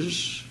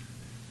images.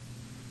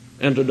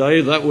 And today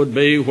that would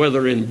be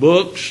whether in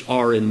books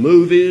or in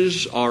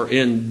movies or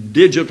in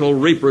digital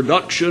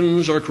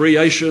reproductions or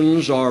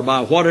creations or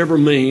by whatever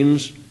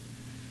means,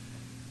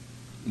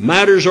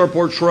 matters are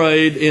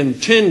portrayed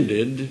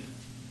intended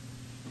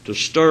to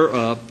stir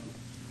up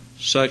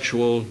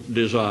sexual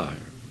desire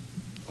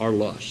or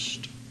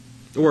lust.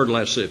 The word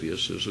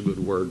lascivious is a good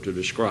word to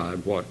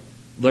describe what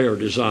they are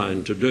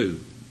designed to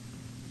do.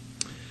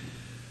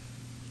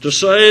 To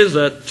say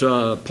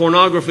that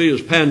pornography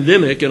is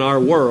pandemic in our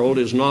world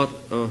is not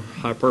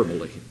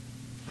hyperbole.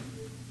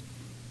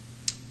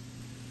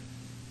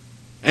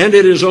 And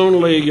it has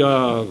only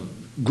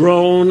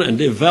grown and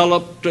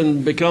developed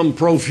and become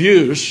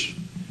profuse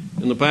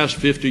in the past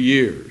 50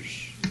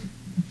 years.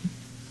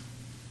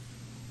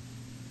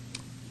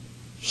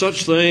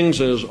 Such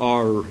things as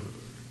are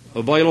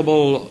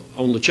available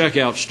on the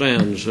checkout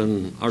stands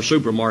in our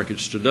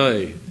supermarkets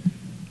today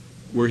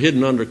were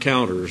hidden under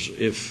counters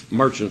if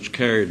merchants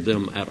carried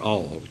them at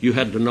all. You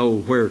had to know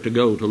where to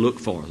go to look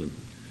for them.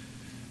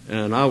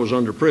 And I was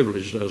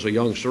underprivileged as a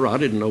youngster. I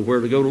didn't know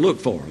where to go to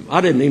look for them.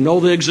 I didn't even know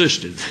they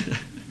existed.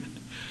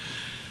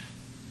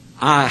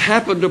 I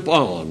happened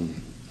upon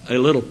a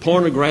little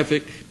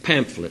pornographic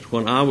pamphlet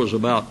when I was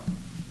about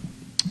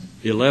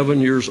 11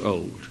 years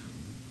old.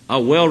 I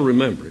well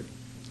remember it.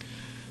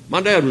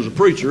 My dad was a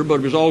preacher, but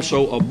he was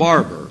also a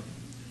barber.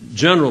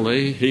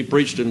 Generally, he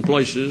preached in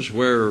places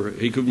where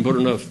he couldn't put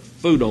enough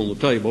food on the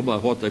table by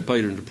what they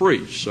paid him to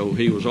preach, so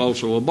he was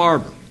also a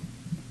barber.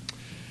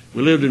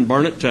 We lived in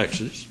Burnett,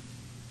 Texas,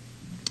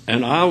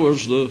 and I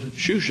was the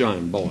shoe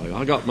shine boy.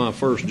 I got my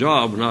first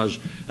job when I was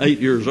 8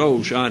 years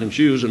old shining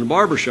shoes in a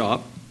barber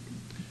shop,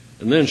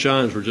 and then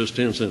shines were just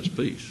 10 cents a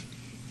piece.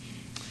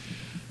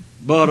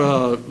 But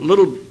a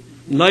little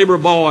neighbor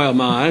boy of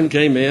mine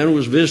came in,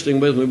 was visiting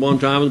with me one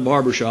time in the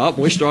barber shop,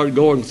 and we started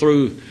going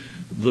through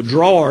the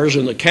drawers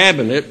in the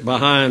cabinet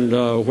behind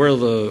where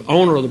the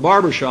owner of the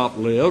barber shop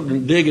lived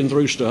and digging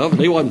through stuff,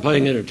 and he wasn't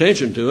paying any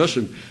attention to us,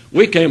 and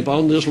we came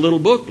upon this little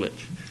booklet.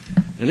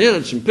 And it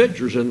had some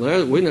pictures in there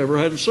that we never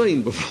had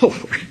seen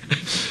before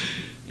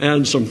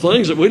and some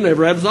things that we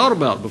never had thought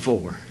about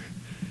before.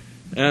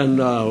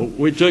 And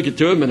we took it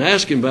to him and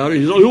asked him about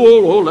it. He said,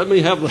 oh, let me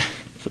have that.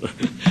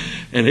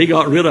 And he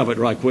got rid of it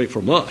right quick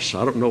from us.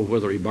 I don't know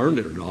whether he burned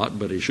it or not,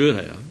 but he should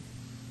have.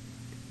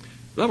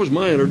 That was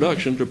my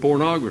introduction to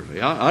pornography.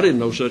 I didn't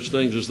know such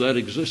things as that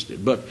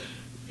existed. But,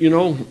 you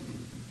know,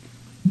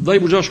 they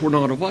just were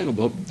not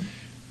available.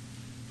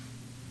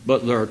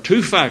 But there are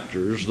two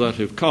factors that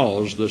have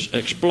caused this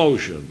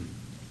explosion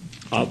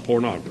of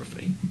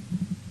pornography.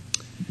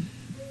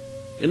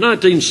 In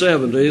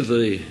 1970,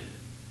 the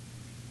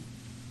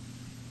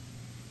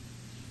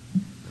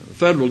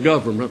federal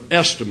government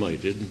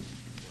estimated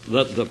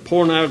that the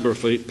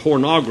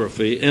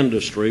pornography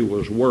industry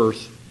was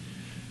worth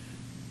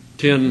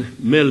 $10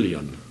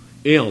 million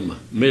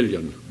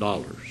million.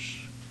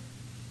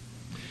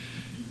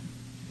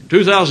 In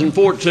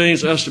 2014,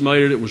 it's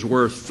estimated it was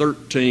worth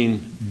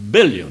 $13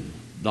 billion.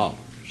 Now,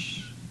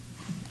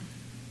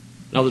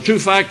 the two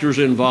factors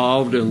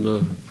involved in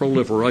the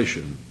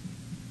proliferation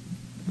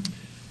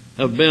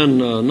have been,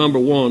 number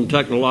one,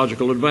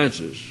 technological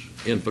advances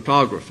in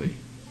photography,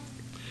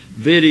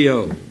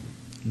 video,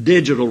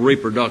 digital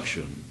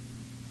reproduction,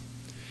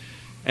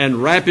 and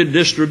rapid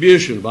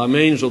distribution by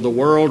means of the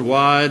World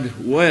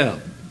Wide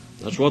Web.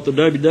 That's what the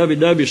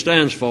www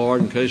stands for,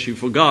 in case you've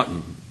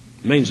forgotten.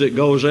 It means it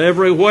goes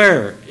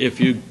everywhere if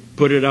you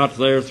put it out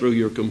there through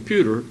your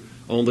computer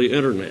on the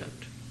internet.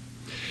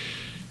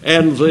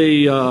 And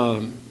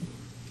the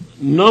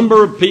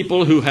number of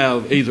people who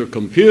have either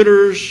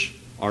computers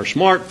or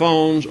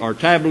smartphones or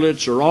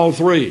tablets or all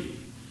three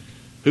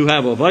who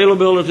have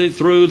availability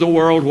through the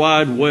World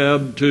Wide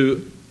Web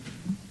to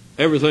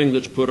everything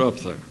that's put up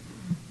there.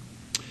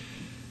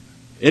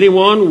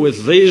 Anyone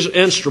with these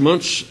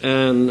instruments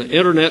and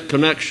internet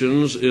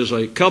connections is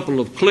a couple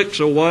of clicks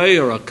away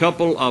or a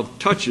couple of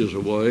touches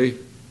away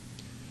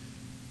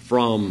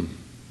from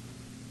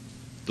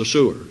the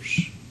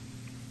sewers,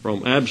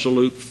 from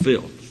absolute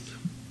filth.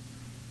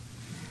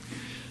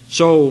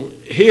 So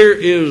here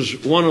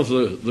is one of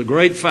the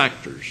great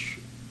factors,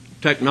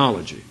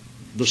 technology.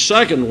 The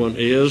second one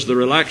is the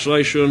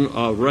relaxation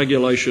of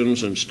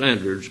regulations and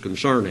standards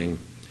concerning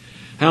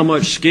how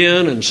much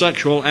skin and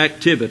sexual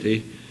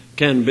activity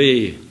can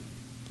be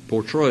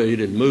portrayed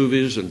in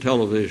movies and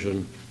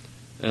television.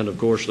 And of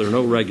course, there are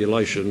no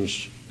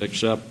regulations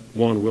except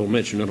one we'll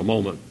mention in a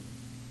moment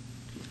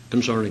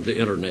concerning the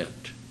internet.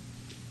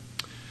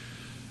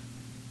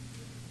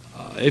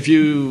 If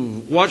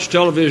you watch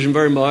television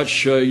very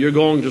much, you're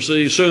going to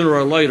see sooner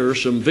or later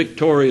some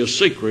Victoria's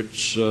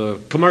Secrets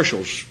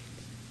commercials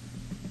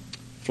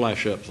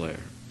flash up there.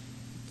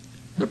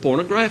 They're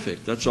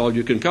pornographic. That's all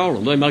you can call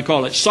them. They may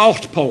call it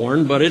soft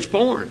porn, but it's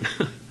porn.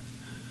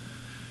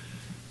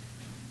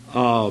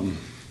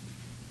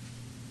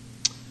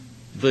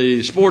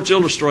 The Sports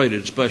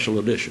Illustrated special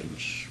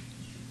editions.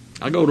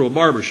 I go to a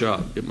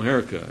barbershop, get my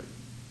hair cut,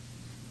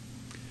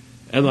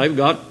 and they've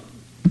got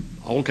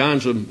all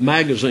kinds of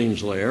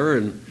magazines there,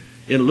 and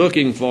in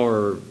looking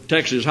for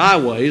Texas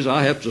highways,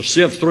 I have to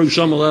sift through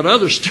some of that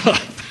other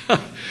stuff.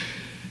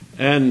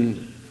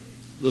 And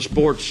the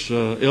Sports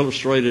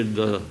Illustrated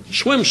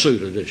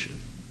swimsuit edition,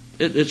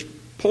 it's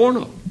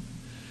porno.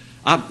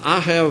 I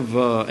have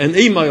an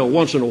email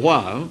once in a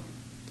while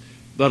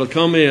that'll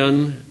come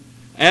in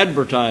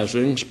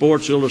advertising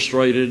Sports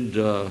Illustrated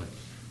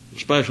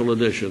special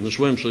edition, the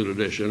swimsuit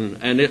edition,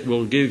 and it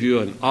will give you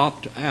an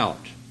opt-out.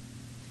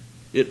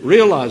 It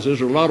realizes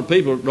there are a lot of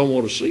people that don't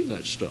want to see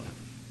that stuff,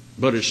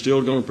 but it's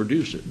still going to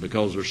produce it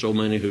because there's so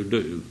many who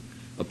do,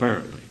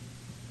 apparently.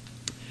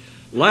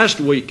 Last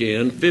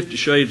weekend, 50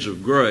 Shades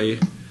of Grey,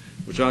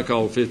 which I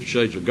call 50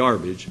 Shades of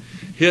Garbage,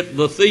 hit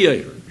the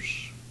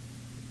theaters.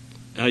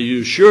 Now,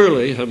 you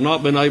surely have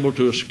not been able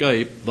to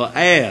escape the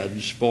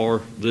ads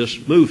for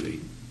this movie.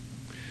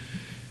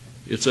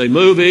 It's a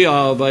movie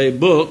of a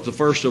book, the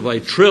first of a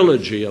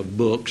trilogy of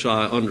books,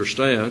 I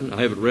understand.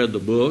 I haven't read the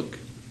book,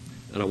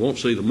 and I won't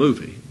see the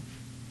movie.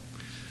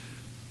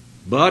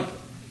 But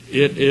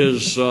it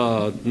is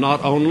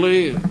not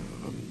only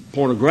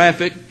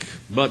pornographic,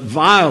 but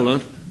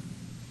violent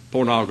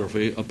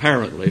pornography,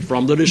 apparently,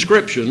 from the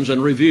descriptions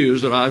and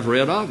reviews that I've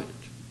read of it.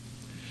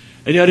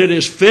 And yet it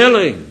is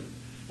filling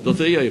the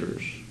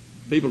theaters.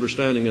 People are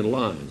standing in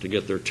line to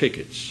get their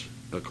tickets,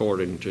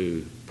 according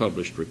to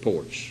published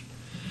reports.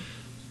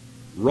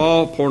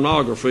 Raw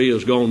pornography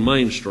has gone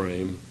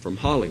mainstream from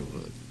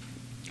Hollywood.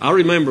 I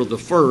remember the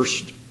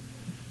first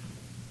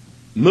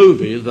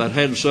movie that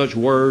had such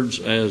words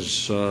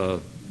as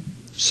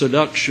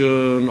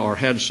seduction or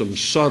had some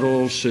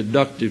subtle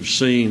seductive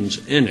scenes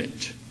in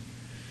it.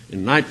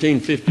 In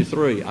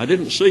 1953, I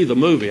didn't see the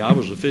movie. I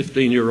was a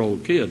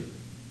 15-year-old kid.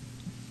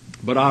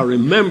 But I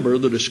remember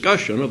the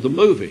discussion of the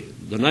movie.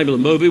 The name of the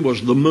movie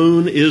was The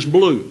Moon is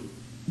Blue.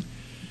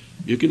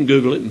 You can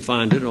Google it and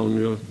find it on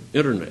your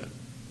internet.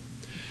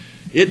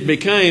 It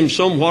became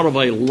somewhat of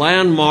a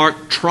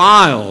landmark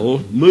trial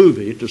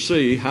movie to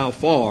see how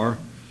far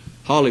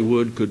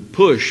Hollywood could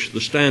push the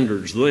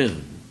standards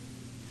then.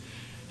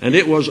 And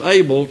it was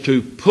able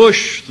to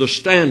push the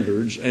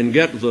standards and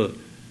get the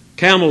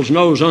camel's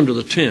nose under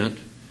the tent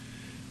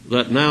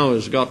that now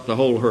has got the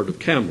whole herd of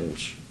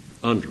camels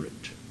under it.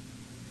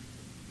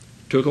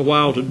 Took a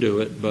while to do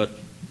it, but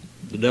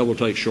the devil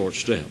takes short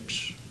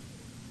steps.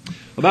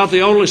 About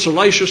the only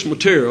salacious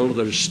material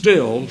that is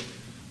still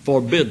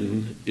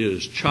forbidden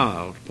is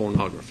child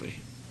pornography.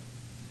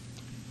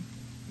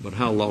 But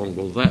how long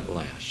will that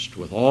last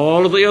with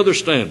all of the other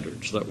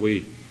standards that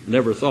we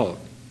never thought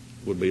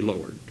would be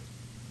lowered?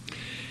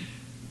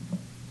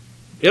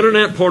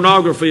 Internet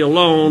pornography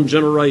alone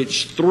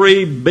generates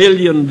 $3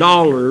 billion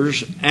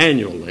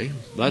annually.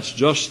 That's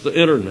just the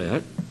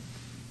internet.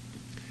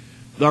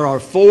 There are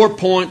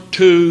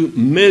 4.2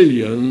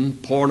 million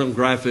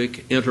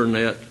pornographic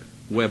internet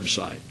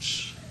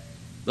websites.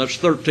 That's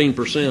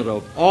 13%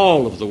 of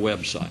all of the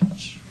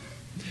websites.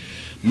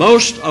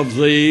 Most of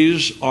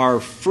these are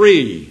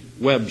free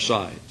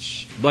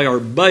websites. They are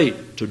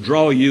bait to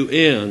draw you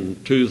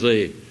in to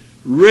the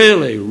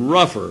really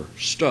rougher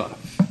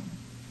stuff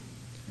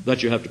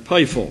that you have to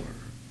pay for.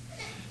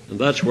 And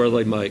that's where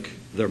they make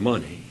their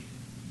money.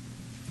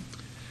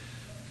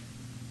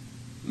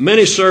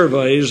 Many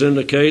surveys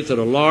indicate that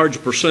a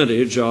large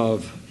percentage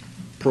of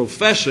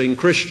professing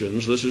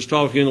Christians, this is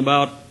talking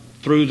about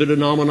through the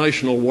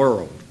denominational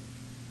world,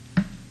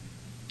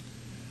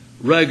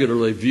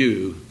 regularly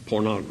view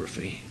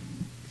pornography.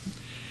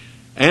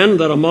 And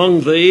that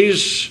among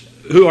these,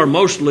 who are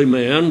mostly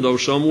men, though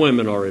some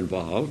women are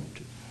involved,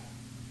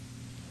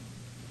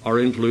 are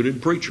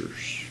included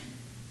preachers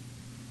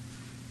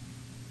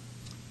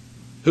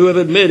who have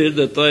admitted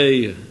that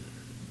they,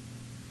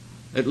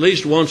 at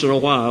least once in a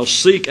while,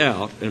 seek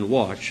out and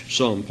watch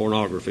some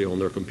pornography on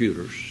their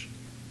computers.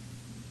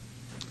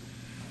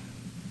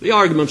 The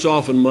argument's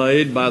often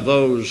made by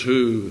those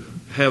who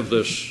have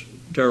this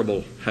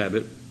terrible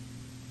habit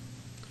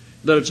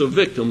that it's a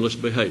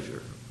victimless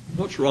behavior.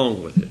 What's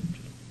wrong with it?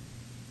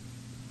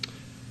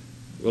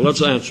 Well,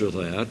 let's answer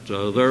that.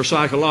 There are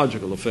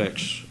psychological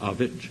effects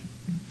of it.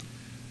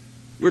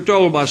 We're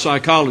told by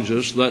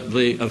psychologists that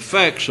the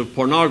effects of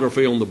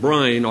pornography on the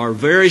brain are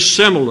very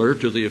similar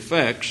to the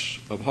effects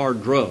of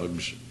hard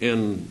drugs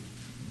in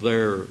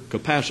their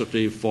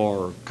capacity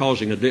for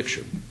causing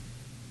addiction.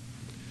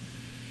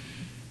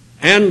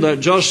 And that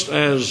just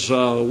as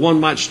one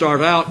might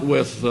start out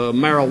with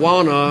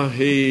marijuana,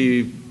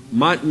 he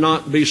might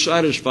not be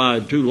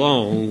satisfied too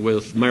long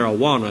with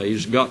marijuana.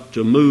 He's got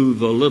to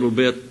move a little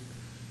bit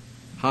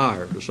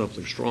higher to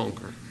something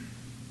stronger.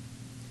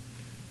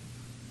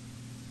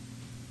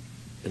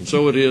 And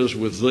so it is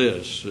with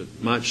this.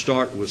 It might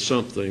start with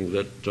something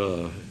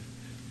that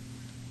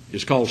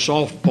is called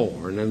soft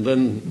porn, and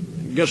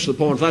then gets to the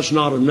point that's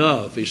not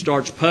enough. He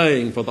starts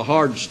paying for the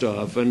hard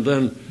stuff, and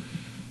then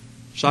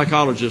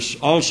psychologists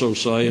also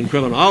say, and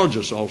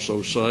criminologists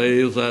also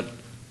say, that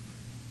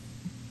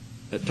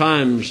at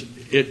times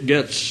it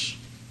gets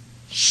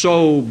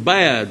so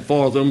bad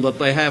for them that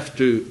they have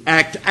to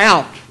act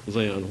out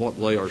then what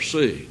they are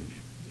seeing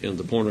in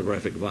the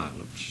pornographic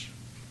violence.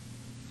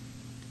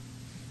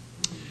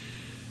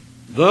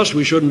 Thus,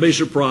 we shouldn't be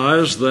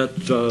surprised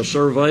that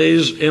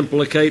surveys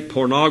implicate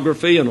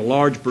pornography in a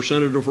large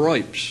percentage of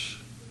rapes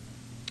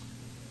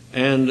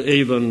and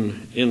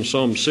even in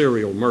some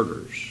serial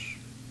murders.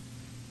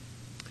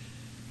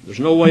 There's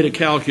no way to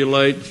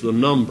calculate the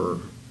number,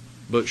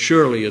 but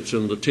surely it's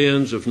in the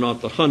tens, if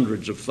not the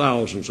hundreds of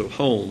thousands of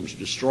homes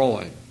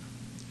destroyed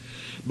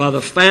by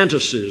the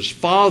fantasies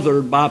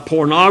fathered by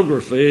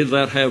pornography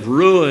that have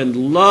ruined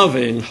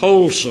loving,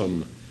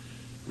 wholesome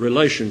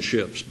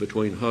relationships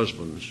between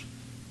husbands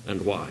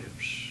and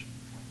wives.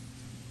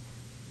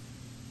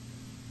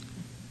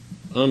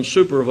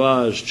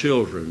 Unsupervised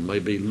children may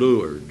be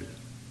lured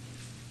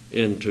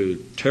into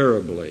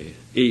terribly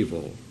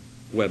evil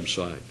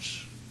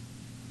websites.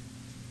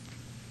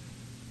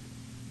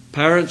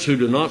 Parents who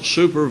do not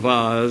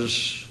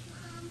supervise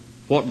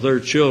what their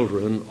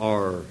children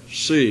are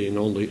seeing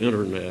on the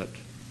internet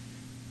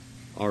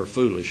are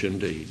foolish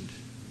indeed.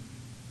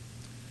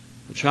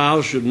 A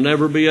child should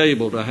never be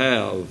able to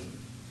have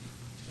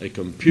a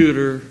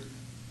computer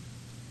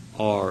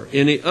or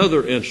any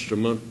other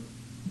instrument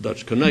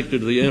that's connected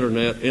to the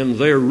internet in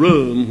their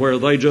room where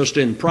they just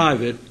in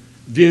private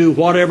view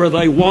whatever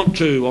they want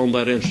to on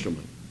that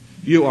instrument.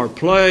 You are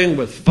playing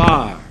with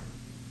fire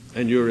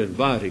and you're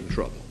inviting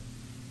trouble.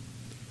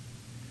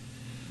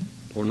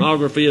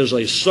 Pornography is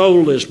a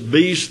soulless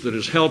beast that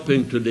is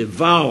helping to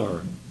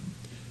devour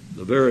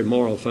the very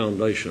moral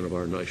foundation of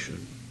our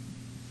nation.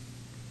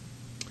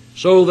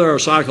 So there are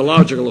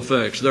psychological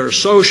effects, there are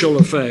social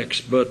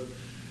effects, but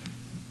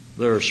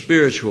there are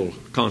spiritual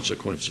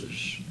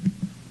consequences,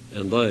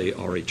 and they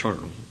are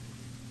eternal.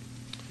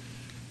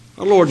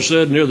 Our Lord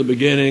said near the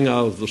beginning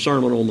of the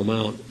Sermon on the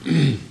Mount,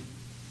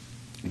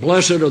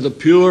 "Blessed are the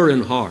pure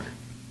in heart,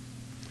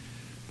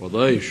 for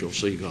they shall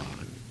see God."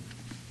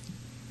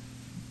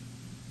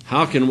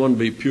 How can one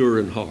be pure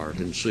in heart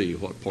and see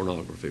what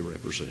pornography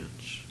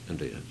represents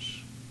and is?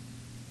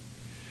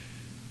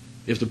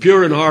 If the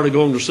pure in heart are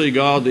going to see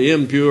God, the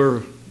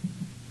impure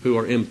who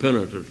are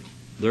impenitent,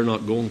 they're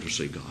not going to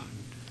see God.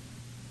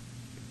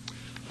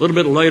 A little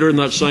bit later in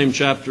that same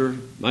chapter,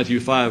 Matthew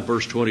 5,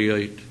 verse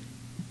 28,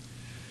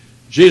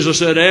 Jesus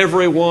said,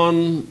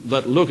 "Everyone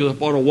that looketh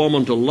upon a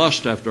woman to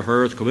lust after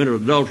her hath committed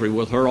adultery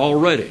with her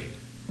already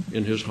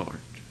in his heart."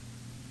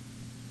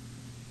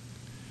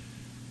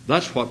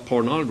 That's what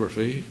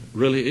pornography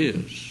really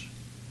is.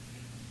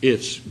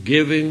 It's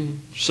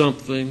giving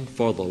something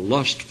for the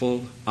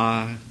lustful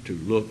eye to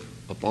look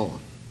upon.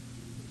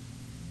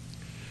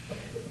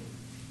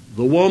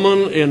 The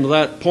woman in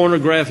that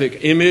pornographic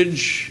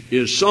image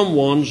is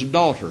someone's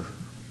daughter,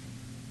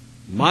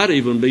 might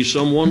even be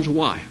someone's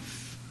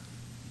wife.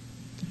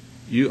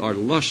 You are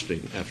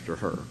lusting after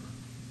her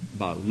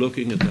by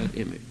looking at that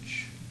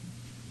image.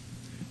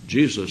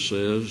 Jesus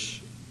says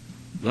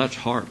that's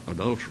heart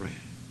adultery.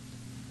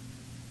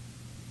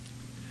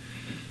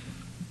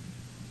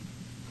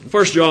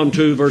 1 John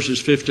 2,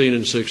 verses 15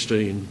 and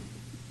 16.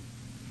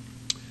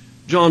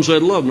 John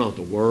said, "Love not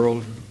the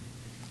world,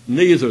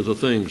 neither the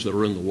things that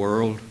are in the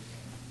world.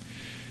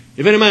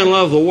 If any man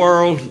love the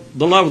world,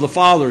 the love of the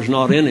Father is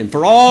not in him.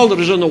 For all that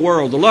is in the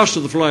world, the lust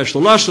of the flesh, the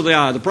lust of the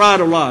eye, the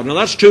pride of life." Now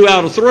that's 2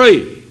 out of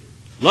 3.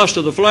 Lust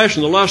of the flesh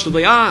and the lust of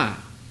the eye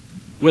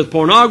with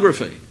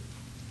pornography.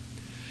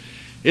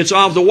 It's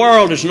of the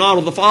world, it's not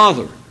of the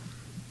Father.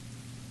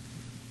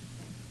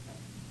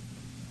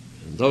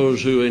 And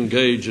those who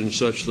engage in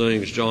such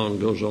things, John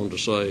goes on to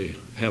say,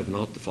 have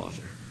not the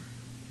Father.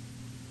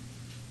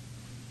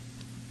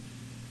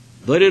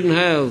 They didn't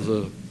have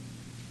the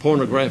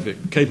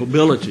pornographic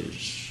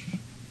capabilities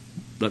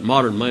that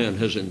modern man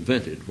has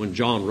invented when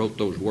John wrote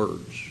those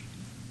words.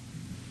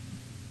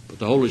 But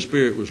the Holy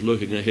Spirit was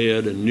looking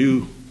ahead and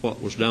knew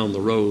what was down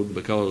the road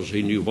because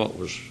he knew what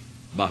was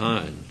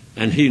behind.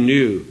 And he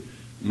knew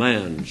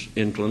man's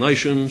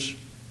inclinations,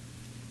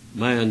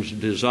 man's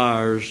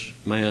desires,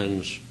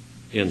 man's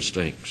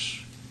instincts,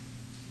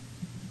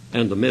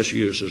 and the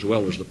misuse as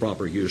well as the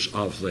proper use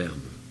of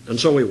them. And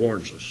so he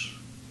warns us.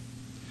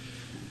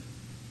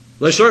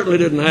 They certainly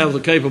didn't have the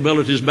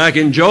capabilities back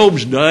in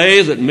Job's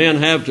day that men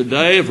have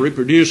today of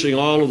reproducing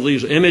all of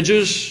these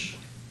images.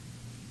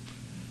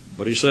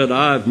 But he said,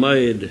 "I've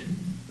made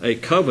a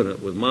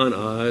covenant with mine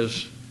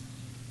eyes.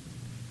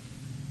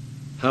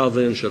 How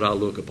then should I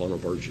look upon a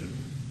virgin?"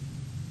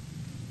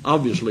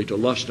 Obviously to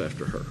lust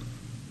after her.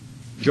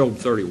 Job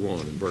 31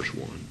 and verse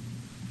 1.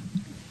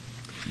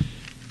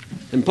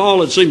 And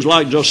Paul, it seems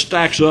like, just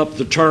stacks up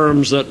the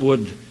terms that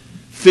would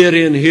fit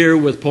in here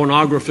with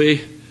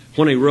pornography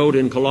when he wrote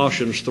in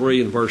Colossians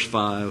 3 and verse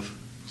 5,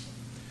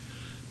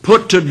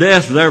 "Put to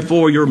death,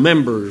 therefore, your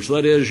members,"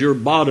 that is, your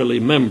bodily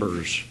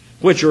members,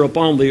 "which are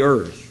upon the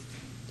earth: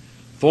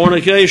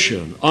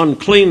 fornication,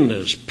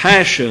 uncleanness,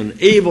 passion,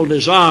 evil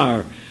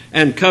desire,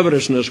 and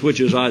covetousness, which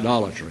is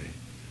idolatry."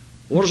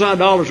 What does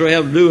idolatry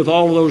have to do with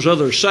all of those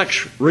other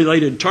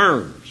sex-related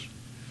terms?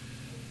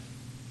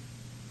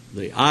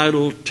 The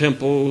idol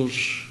temples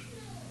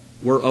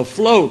were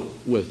afloat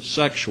with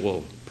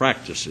sexual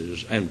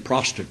practices and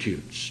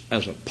prostitutes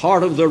as a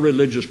part of their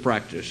religious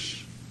practice.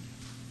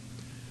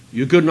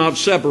 You could not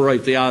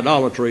separate the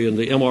idolatry and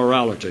the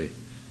immorality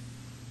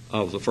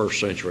of the first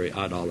century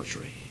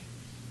idolatry.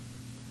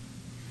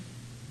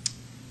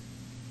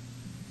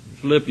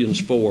 Philippians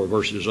 4,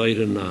 verses 8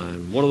 and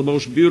 9. One of the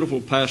most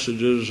beautiful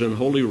passages in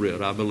Holy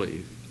Writ, I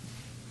believe.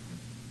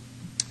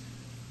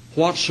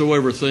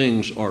 "Whatsoever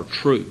things are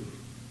true,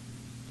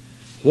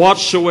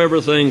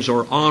 whatsoever things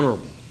are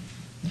honorable,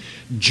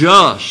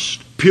 just,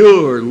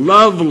 pure,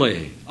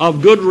 lovely,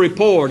 of good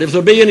report, if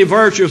there be any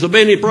virtue, if there be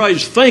any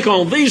praise, think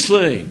on these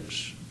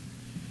things."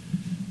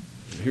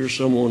 And here's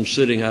someone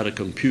sitting at a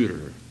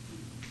computer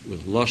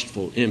with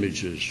lustful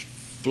images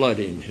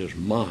flooding his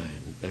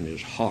mind and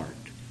his heart,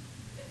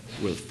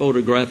 with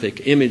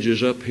photographic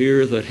images up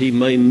here that he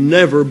may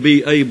never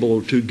be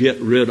able to get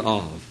rid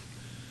of,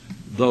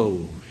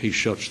 though he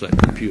shuts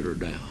that computer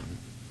down.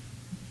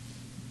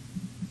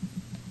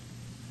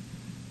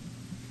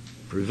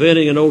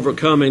 Preventing and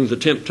overcoming the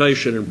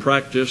temptation and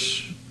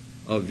practice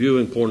of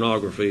viewing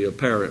pornography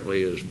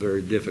apparently is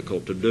very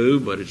difficult to do,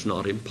 but it's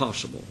not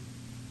impossible.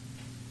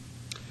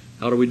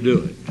 How do we do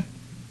it?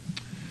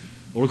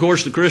 Well, of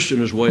course, the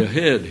Christian is way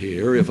ahead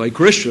here. If a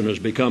Christian has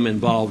become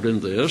involved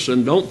in this,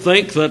 and don't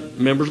think that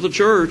members of the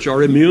church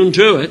are immune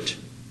to it,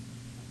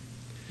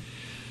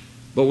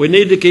 but we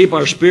need to keep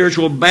our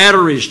spiritual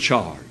batteries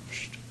charged.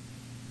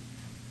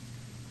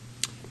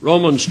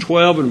 Romans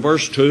 12 and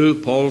verse 2,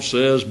 Paul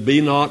says,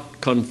 "Be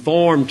not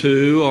conformed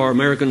to," or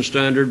American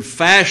Standard,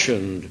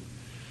 "fashioned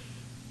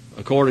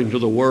according to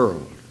the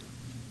world,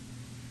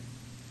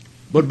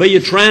 but be ye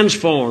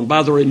transformed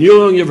by the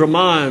renewing of your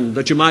mind,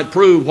 that you might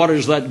prove what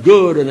is that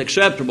good and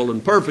acceptable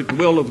and perfect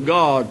will of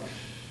God."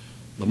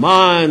 The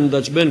mind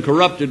that's been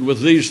corrupted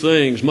with these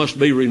things must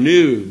be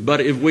renewed.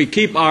 But if we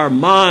keep our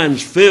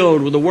minds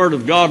filled with the Word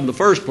of God in the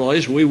first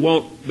place, we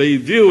won't be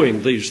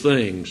viewing these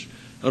things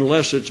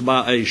unless it's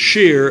by a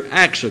sheer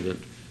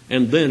accident,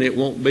 and then it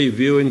won't be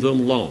viewing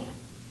them long.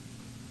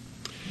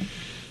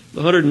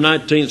 The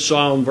 119th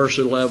Psalm, verse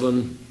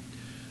 11,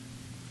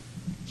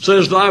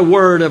 says, "Thy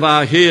word have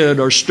I hid,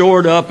 or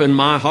stored up in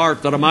my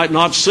heart, that I might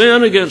not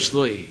sin against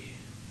thee."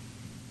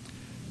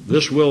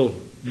 This will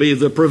be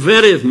the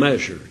preventive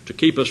measure to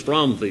keep us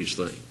from these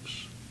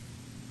things.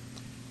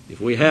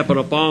 If we happen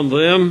upon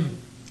them,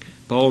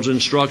 Paul's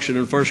instruction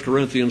in 1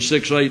 Corinthians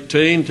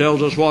 6:18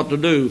 tells us what to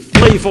do.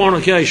 Flee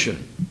fornication.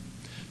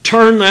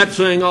 Turn that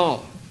thing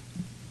off.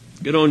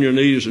 Get on your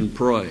knees and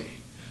pray.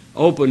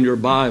 Open your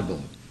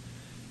Bible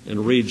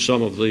and read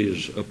some of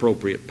these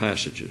appropriate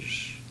passages.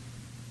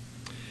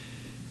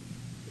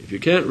 If you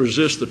can't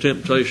resist the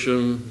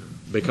temptation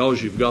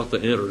because you've got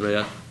the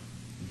internet,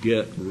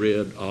 get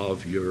rid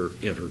of your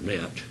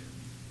internet.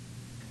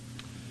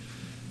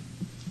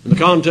 In the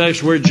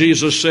context where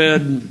Jesus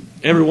said,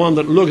 "Everyone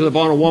that looketh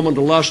upon a woman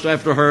to lust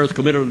after her hath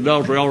committed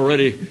adultery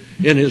already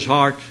in his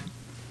heart,"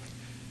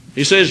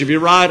 he says, if your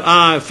right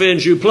eye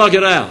offends you, pluck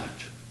it out.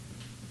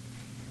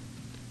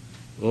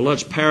 Well,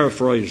 let's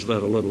paraphrase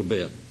that a little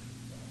bit.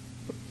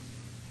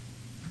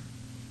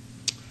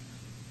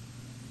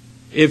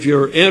 If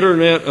your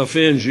internet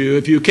offends you,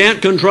 if you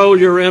can't control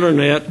your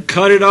internet,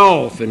 cut it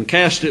off and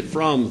cast it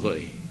from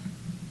thee.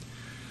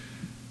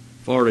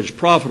 For it is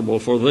profitable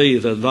for thee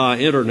that thy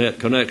internet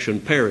connection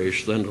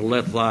perish than to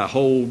let thy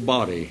whole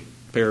body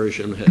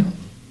perish in hell.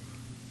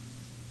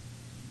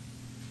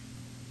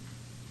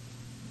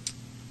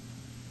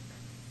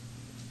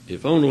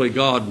 If only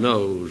God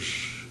knows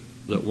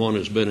that one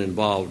has been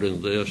involved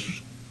in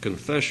this,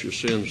 confess your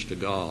sins to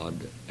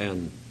God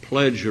and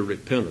pledge your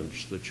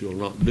repentance that you'll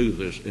not do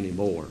this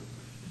anymore,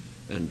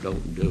 and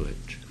don't do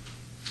it.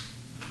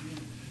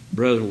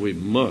 Brethren, we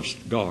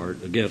must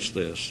guard against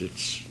this.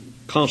 It's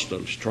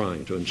constantly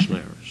trying to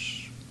ensnare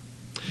us.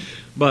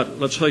 But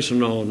let's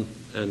hasten on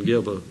and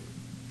give a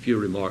few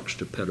remarks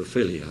to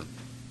pedophilia.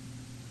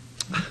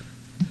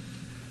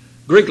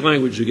 Greek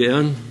language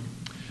again.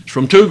 It's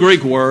from two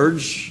Greek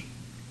words.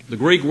 The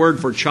Greek word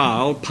for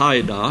child,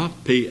 paida,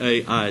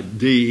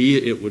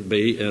 P-A-I-D, it would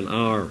be in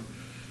our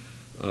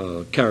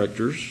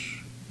characters.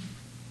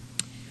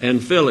 And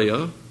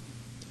philia,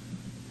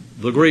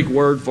 the Greek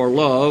word for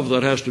love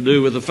that has to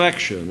do with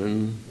affection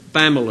and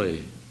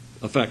family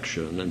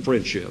affection and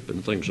friendship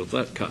and things of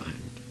that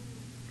kind.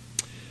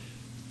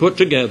 Put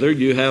together,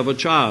 you have a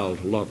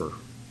child lover.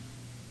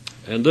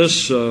 And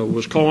this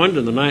was coined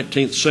in the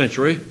 19th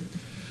century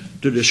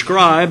to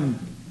describe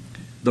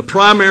the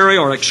primary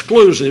or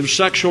exclusive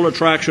sexual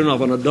attraction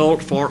of an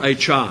adult for a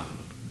child.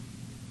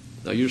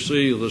 Now you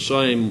see the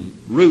same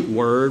root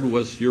word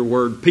with your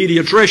word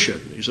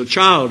pediatrician. He's a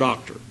child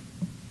doctor.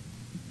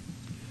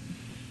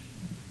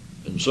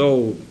 And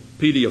so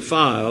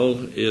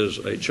pedophile is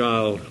a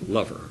child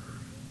lover.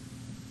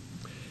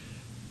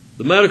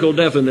 The medical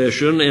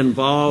definition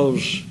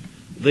involves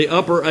the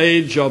upper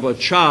age of a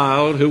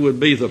child who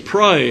would be the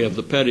prey of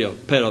the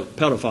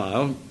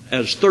pedophile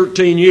as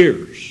 13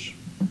 years.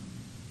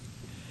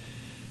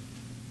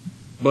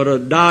 But a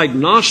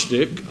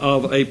diagnostic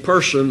of a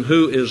person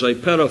who is a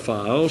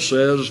pedophile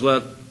says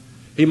that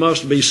he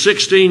must be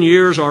 16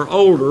 years or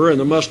older, and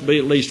there must be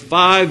at least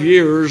 5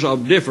 years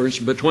of difference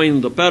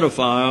between the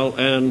pedophile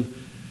and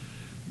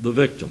the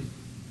victim.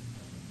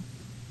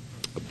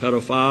 A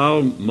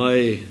pedophile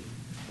may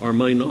or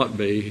may not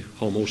be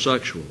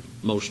homosexual.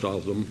 Most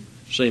of them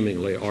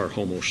seemingly are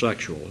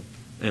homosexual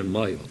and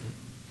male.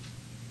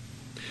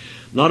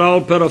 Not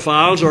all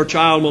pedophiles are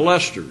child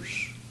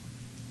molesters.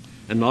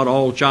 And not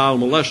all child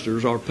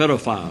molesters are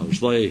pedophiles.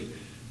 They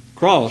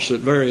cross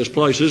at various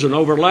places and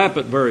overlap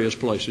at various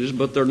places,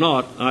 but they're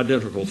not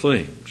identical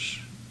things.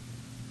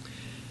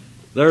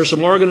 There are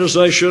some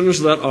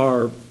organizations that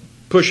are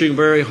pushing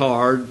very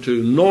hard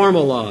to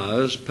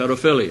normalize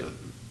pedophilia.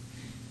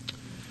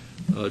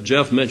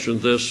 Jeff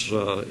mentioned this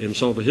in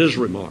some of his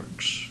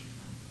remarks.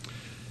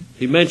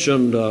 He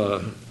mentioned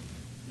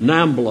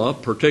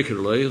NAMBLA,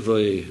 particularly,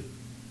 the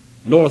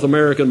North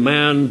American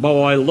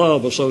Man-Boy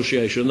Love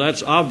Association.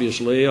 That's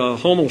obviously a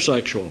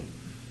homosexual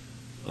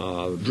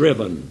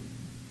driven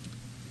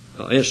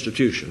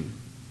institution.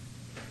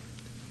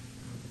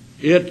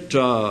 It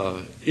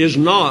is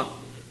not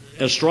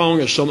as strong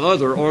as some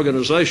other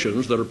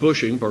organizations that are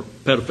pushing for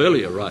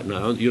pedophilia right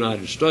now in the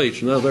United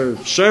States. Now, there are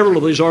several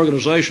of these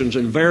organizations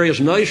in various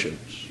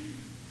nations.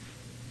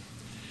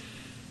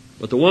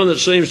 But the one that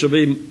seems to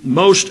be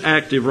most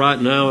active right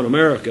now in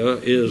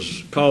America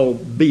is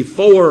called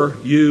Before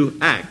You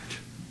Act.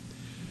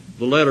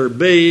 The letter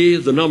B,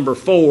 the number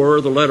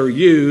 4, the letter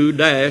U,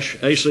 dash,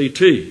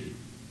 ACT.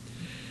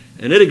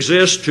 And it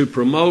exists to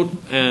promote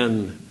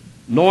and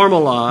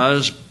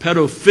normalize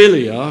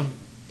pedophilia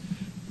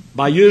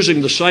by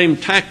using the same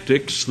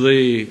tactics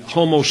the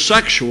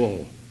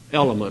homosexual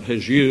element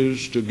has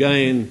used to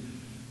gain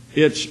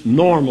its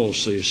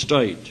normalcy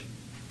state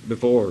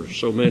before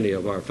so many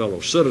of our fellow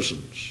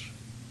citizens.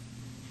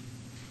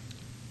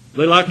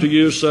 They like to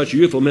use such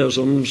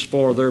euphemisms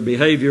for their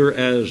behavior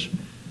as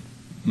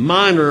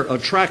minor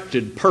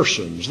attracted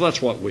persons.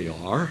 That's what we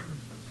are.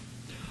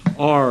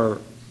 Or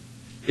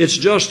it's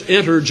just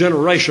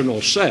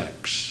intergenerational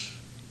sex.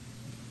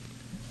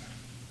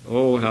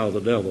 Oh, how the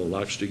devil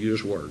likes to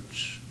use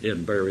words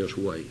in various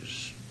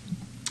ways.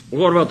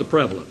 Well, what about the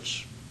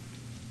prevalence?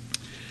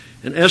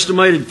 An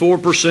estimated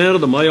 4%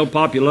 of the male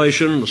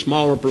population and a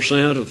smaller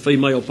percent of the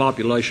female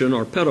population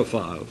are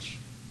pedophiles,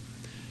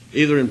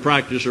 either in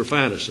practice or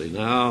fantasy.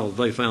 Now,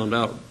 they found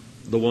out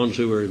the ones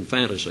who are in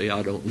fantasy,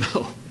 I don't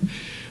know.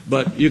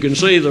 But you can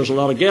see there's a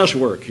lot of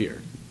guesswork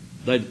here.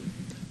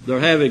 They're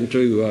having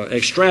to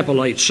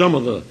extrapolate some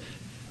of the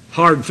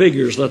hard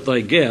figures that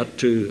they get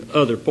to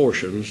other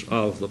portions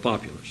of the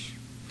populace.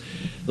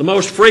 The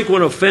most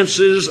frequent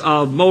offenses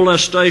of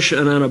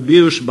molestation and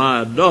abuse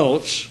by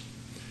adults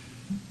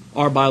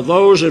are by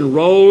those in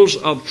roles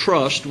of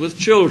trust with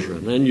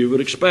children, and you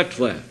would expect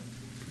that.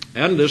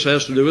 And this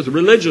has to do with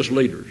religious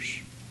leaders.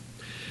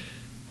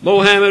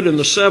 Mohammed in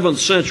the 7th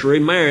century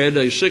married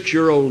a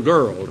 6-year-old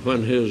girl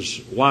when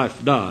his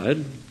wife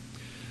died,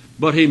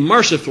 but he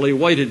mercifully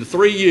waited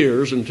 3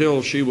 years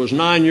until she was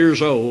 9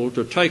 years old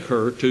to take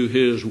her to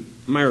his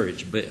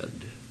marriage bed.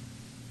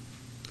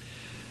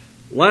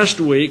 Last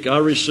week, I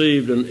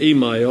received an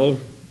email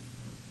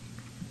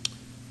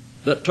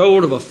that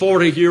told of a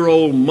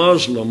 40-year-old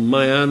Muslim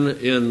man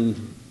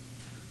in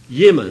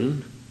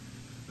Yemen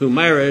who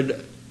married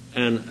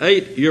an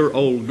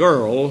 8-year-old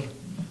girl,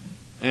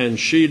 and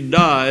she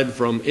died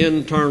from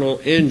internal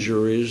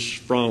injuries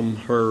from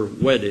her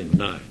wedding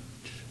night.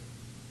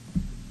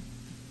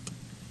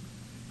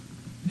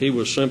 He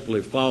was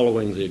simply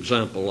following the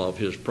example of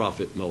his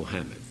prophet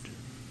Mohammed.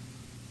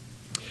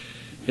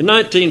 In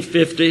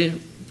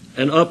 1950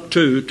 and up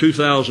to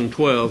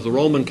 2012, the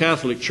Roman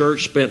Catholic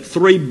Church spent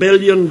 $3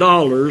 billion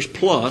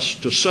plus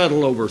to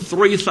settle over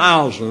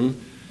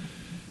 3,000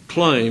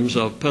 claims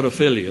of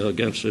pedophilia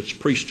against its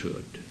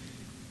priesthood.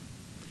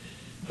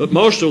 But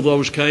most of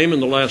those came in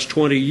the last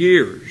 20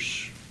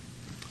 years.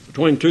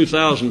 Between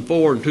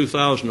 2004 and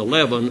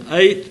 2011,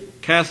 8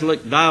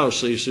 Catholic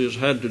dioceses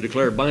had to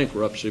declare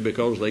bankruptcy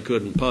because they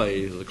couldn't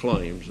pay the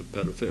claims of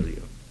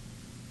pedophilia.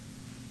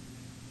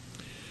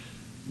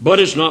 But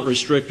it's not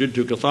restricted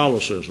to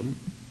Catholicism.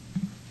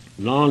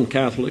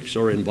 Non-Catholics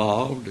are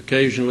involved.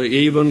 Occasionally,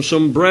 even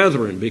some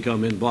brethren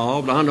become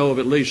involved. I know of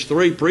at least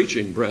 3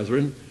 preaching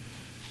brethren,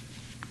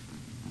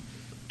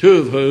 2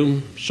 of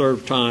whom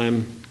served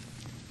time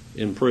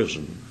in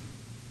prison.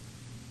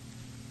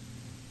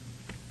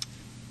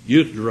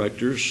 Youth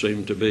directors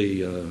seem to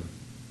be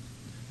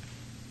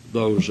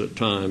those at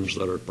times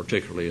that are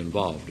particularly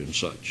involved in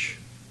such.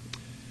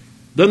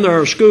 Then there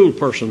are school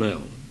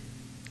personnel,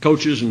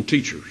 coaches and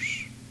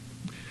teachers.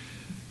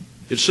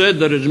 It's said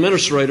that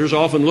administrators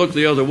often look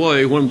the other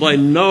way when they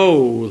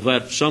know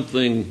that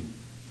something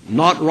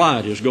not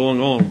right is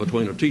going on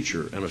between a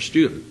teacher and a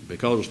student,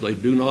 because they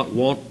do not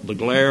want the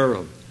glare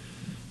of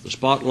the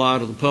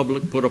spotlight of the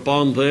public put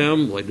upon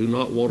them. They do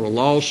not want a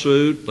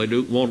lawsuit. They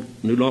do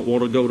not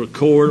want to go to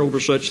court over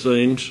such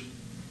things.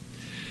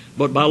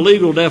 But by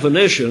legal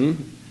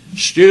definition,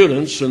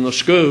 students in the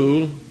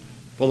school,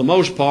 for the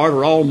most part,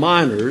 are all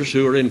minors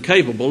who are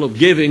incapable of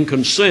giving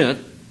consent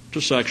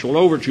to sexual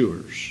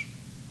overtures.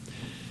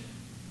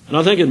 And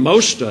I think in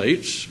most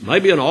states,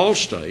 maybe in all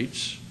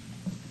states,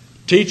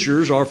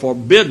 teachers are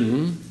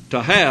forbidden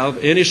to have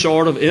any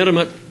sort of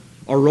intimate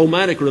or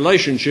romantic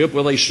relationship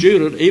with a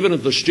student, even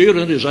if the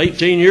student is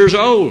 18 years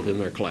old in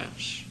their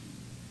class.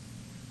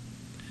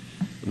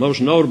 The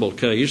most notable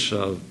case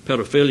of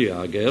pedophilia,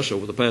 I guess,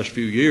 over the past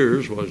few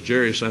years was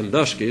Jerry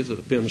Sandusky, the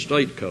Penn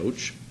State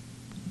coach,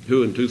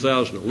 who in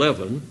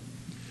 2011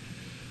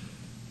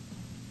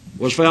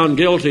 was found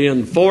guilty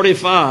in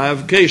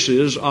 45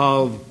 cases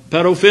of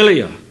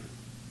pedophilia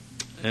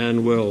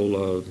and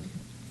will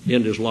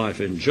end his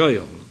life in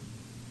jail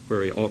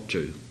where he ought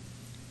to.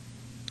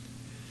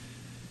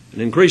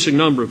 An increasing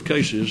number of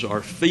cases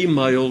are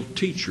female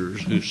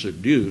teachers who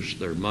seduce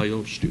their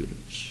male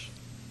students.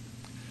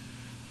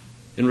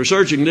 In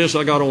researching this,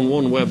 I got on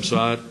one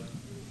website,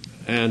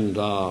 and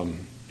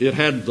it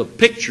had the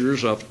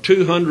pictures of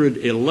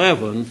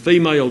 211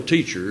 female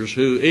teachers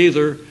who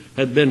either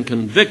had been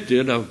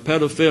convicted of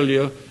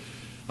pedophilia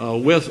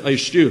with a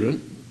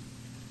student,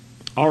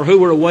 or who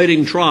were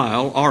awaiting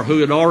trial, or who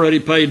had already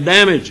paid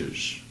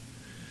damages.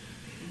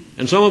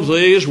 And some of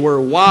these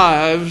were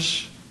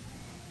wives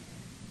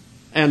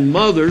and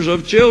mothers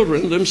of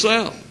children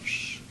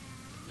themselves,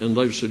 and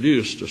they've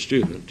seduced a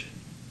student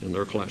in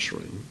their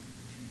classroom.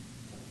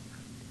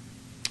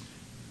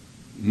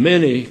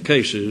 Many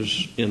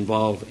cases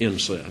involve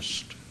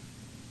incest.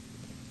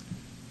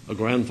 A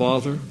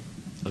grandfather,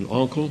 an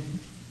uncle,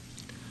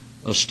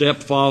 a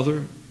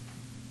stepfather,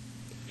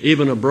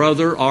 even a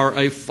brother or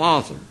a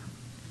father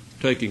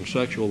taking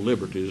sexual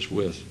liberties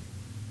with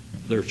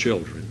their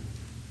children.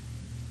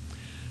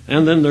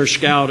 And then there's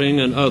scouting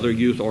and other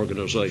youth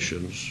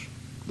organizations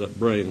that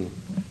bring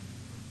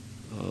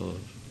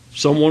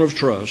someone of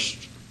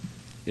trust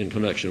in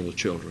connection with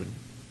children.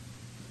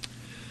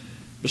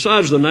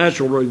 Besides the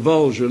natural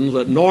revulsion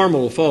that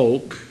normal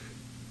folk,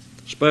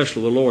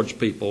 especially the Lord's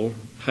people,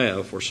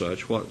 have for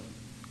such, what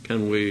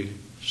can we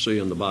see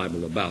in the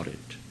Bible about it?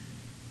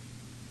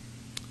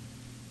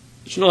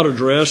 It's not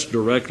addressed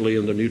directly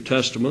in the New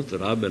Testament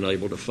that I've been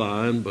able to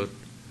find, but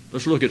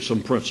let's look at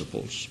some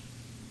principles.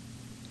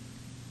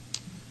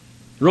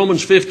 In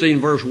Romans 15,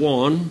 verse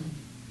 1,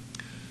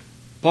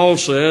 Paul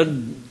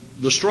said,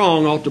 the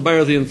strong ought to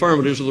bear the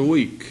infirmities of the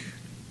weak.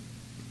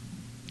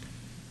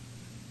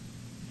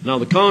 Now,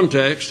 the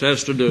context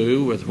has to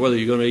do with whether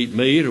you're going to eat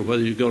meat or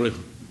whether you're going to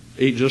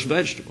eat just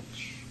vegetables.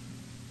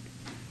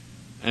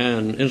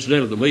 And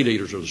incidentally, the meat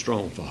eaters are the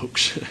strong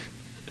folks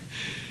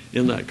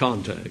in that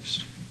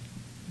context.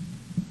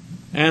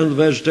 And the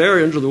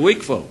vegetarians are the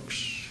weak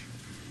folks.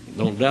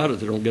 Don't doubt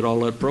it, they don't get all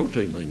that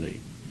protein they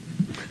need.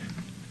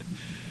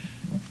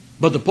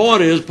 But the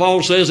point is,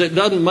 Paul says it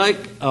doesn't make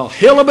a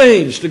hill of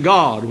beans to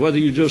God whether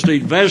you just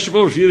eat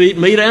vegetables, if you eat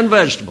meat and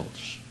vegetables.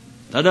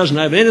 That doesn't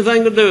have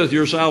anything to do with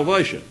your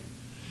salvation.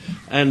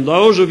 And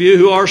those of you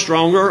who are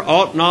stronger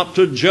ought not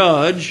to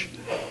judge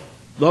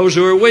those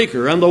who are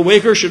weaker, and the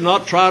weaker should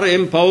not try to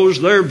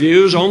impose their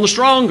views on the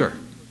stronger,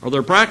 or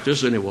their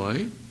practice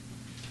anyway.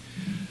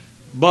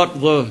 But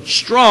the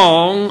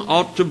strong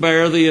ought to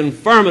bear the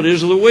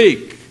infirmities of the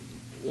weak.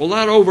 Well,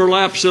 that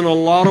overlaps in a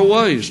lot of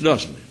ways,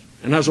 doesn't it?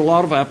 And has a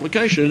lot of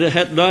application.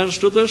 It does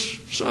to this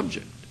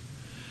subject.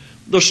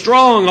 The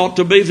strong ought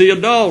to be the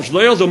adults.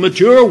 They are the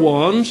mature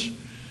ones.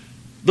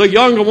 The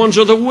younger ones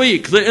are the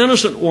weak, the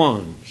innocent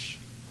ones.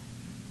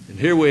 And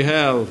here we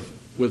have,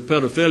 with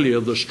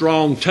pedophilia, the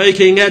strong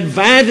taking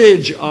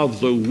advantage of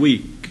the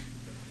weak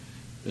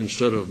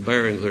instead of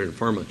bearing their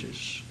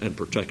infirmities and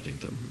protecting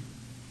them.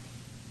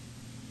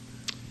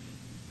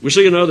 We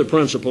see another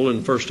principle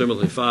in 1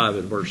 Timothy 5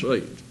 and verse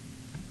 8.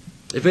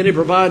 If any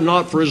provide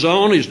not for his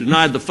own, he's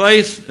denied the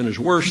faith and is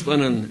worse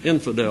than an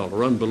infidel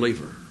or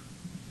unbeliever.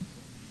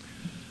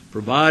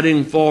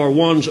 Providing for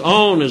one's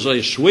own is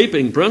a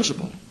sweeping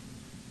principle.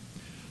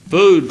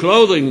 Food,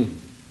 clothing,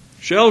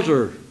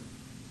 shelter,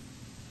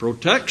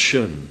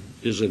 protection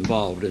is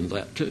involved in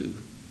that too.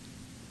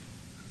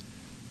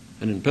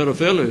 And in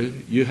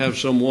pedophilia, you have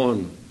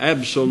someone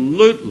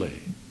absolutely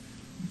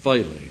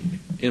failing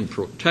in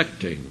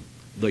protecting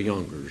the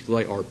youngers.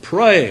 They are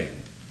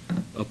preying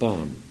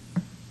upon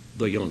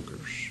the youngers.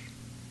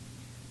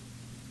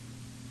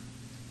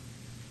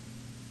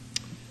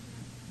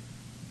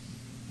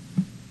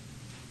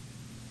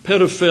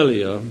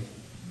 Pedophilia,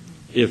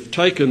 if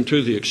taken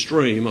to the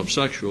extreme of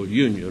sexual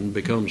union,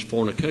 becomes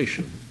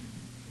fornication.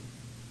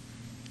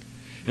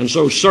 And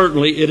so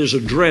certainly it is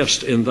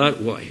addressed in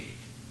that way.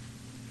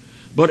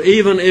 But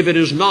even if it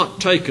is not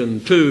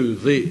taken to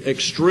the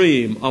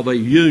extreme of a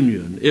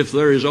union, if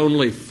there is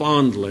only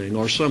fondling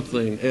or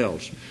something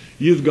else,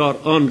 you've got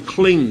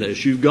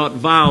uncleanness, you've got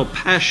vile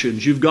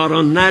passions, you've got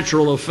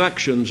unnatural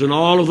affections, and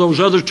all of those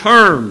other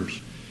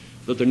terms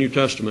that the New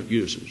Testament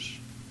uses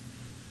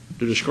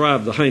to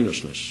describe the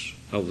heinousness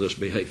of this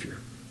behavior.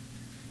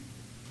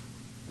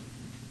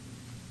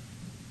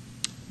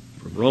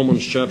 From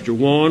Romans chapter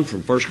 1,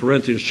 from 1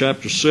 Corinthians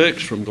chapter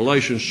 6, from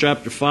Galatians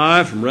chapter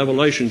 5, from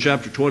Revelation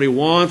chapter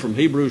 21, from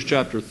Hebrews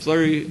chapter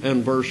 3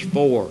 and verse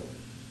 4.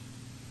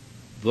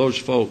 Those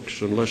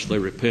folks, unless they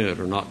repent,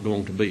 are not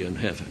going to be in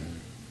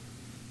heaven.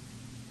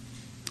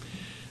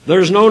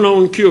 There's no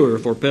known cure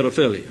for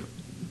pedophilia,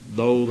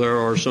 though there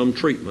are some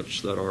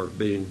treatments that are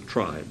being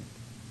tried.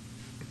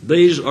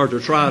 These are to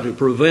try to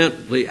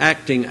prevent the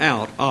acting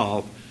out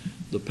of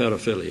the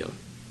pedophilia.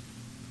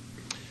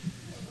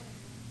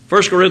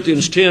 1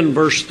 Corinthians 10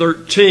 verse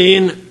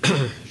 13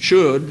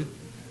 should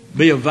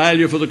be of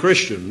value for the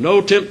Christian.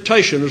 No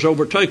temptation has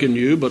overtaken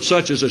you, but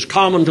such as is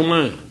common to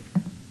man.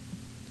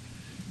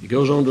 He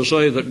goes on to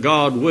say that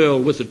God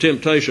will, with the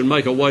temptation,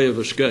 make a way of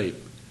escape.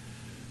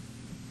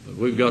 But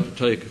we've got to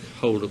take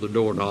hold of the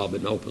doorknob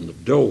and open the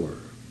door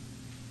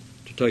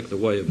to take the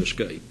way of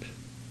escape.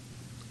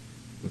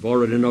 We've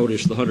already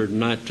noticed the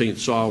 119th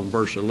Psalm,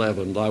 verse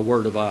 11, Thy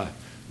word have I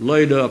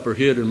laid up or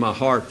hid in my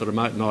heart that I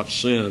might not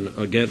sin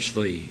against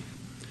thee.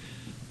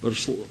 But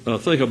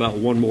think about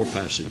one more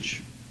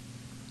passage.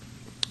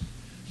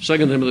 2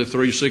 Timothy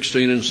 3,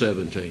 16 and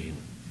 17,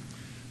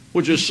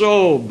 which is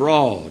so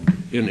broad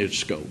in its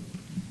scope.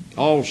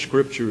 All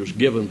Scripture is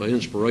given by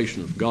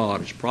inspiration of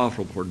God. It's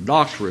profitable for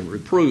doctrine,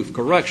 reproof,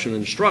 correction,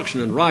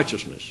 instruction, and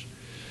righteousness.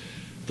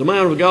 The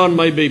man of God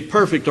may be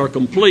perfect or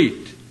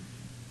complete,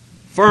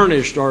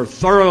 furnished or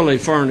thoroughly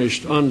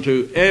furnished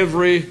unto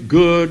every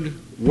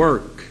good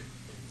work.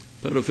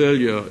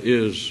 Pedophilia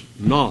is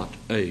not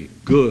a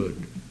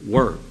good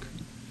work.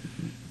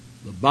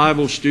 The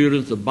Bible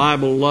student, the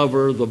Bible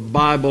lover, the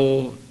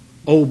Bible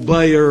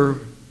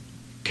obeyer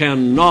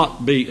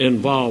cannot be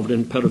involved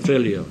in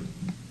pedophilia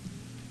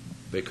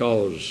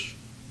because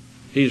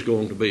he's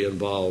going to be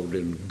involved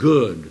in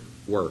good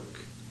work,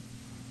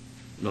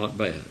 not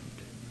bad.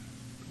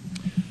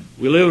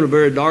 We live in a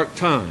very dark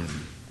time,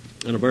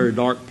 in a very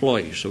dark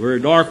place, a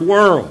very dark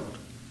world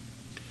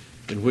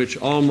in which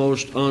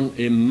almost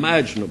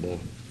unimaginable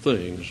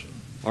things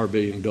are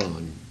being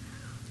done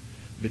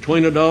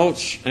between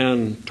adults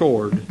and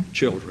toward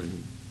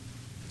children.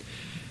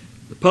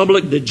 The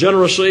public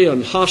degeneracy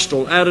and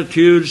hostile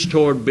attitudes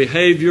toward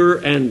behavior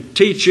and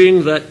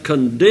teaching that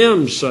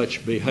condemns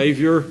such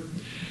behavior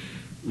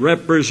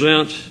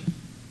represent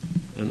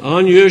an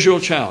unusual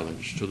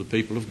challenge to the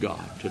people of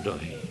God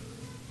today.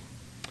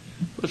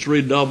 Let's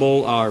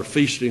redouble our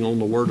feasting on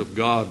the Word of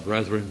God,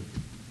 brethren.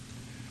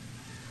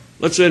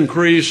 Let's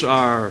increase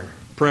our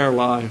prayer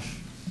life.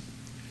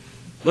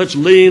 Let's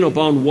lean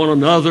upon one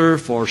another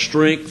for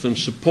strength and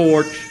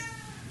support.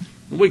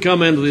 When we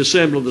come into the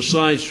assembly of the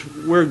saints,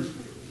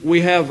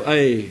 we have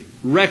a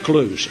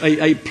recluse,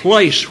 a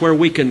place where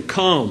we can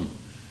come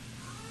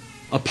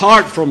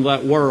apart from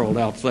that world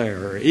out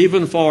there,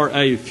 even for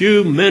a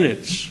few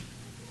minutes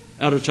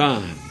at a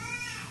time,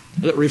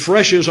 that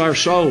refreshes our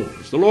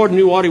souls. The Lord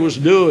knew what He was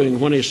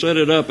doing when He set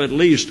it up at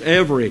least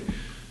every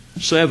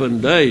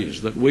 7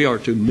 days that we are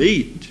to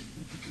meet.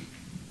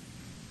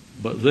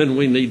 But then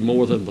we need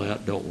more than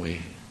that, don't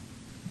we?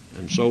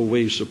 And so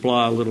we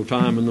supply a little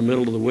time in the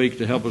middle of the week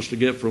to help us to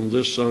get from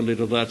this Sunday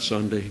to that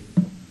Sunday.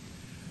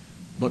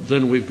 But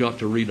then we've got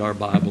to read our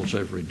Bibles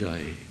every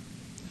day.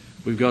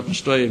 We've got to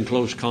stay in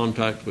close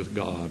contact with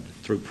God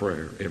through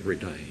prayer every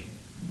day.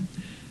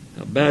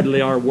 Now,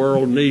 badly our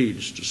world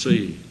needs to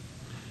see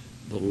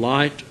the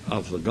light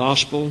of the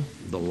gospel,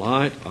 the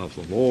light of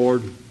the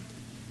Lord,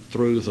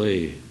 through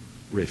the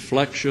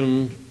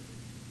reflection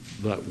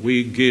that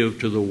we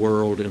give to the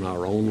world in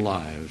our own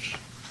lives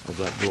of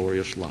that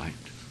glorious light.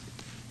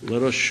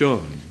 Let us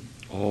shun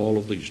all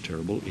of these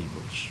terrible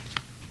evils.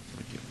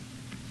 Thank you.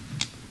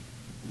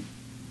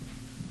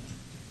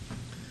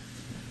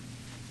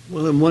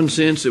 Well, in one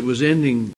sense, it was ending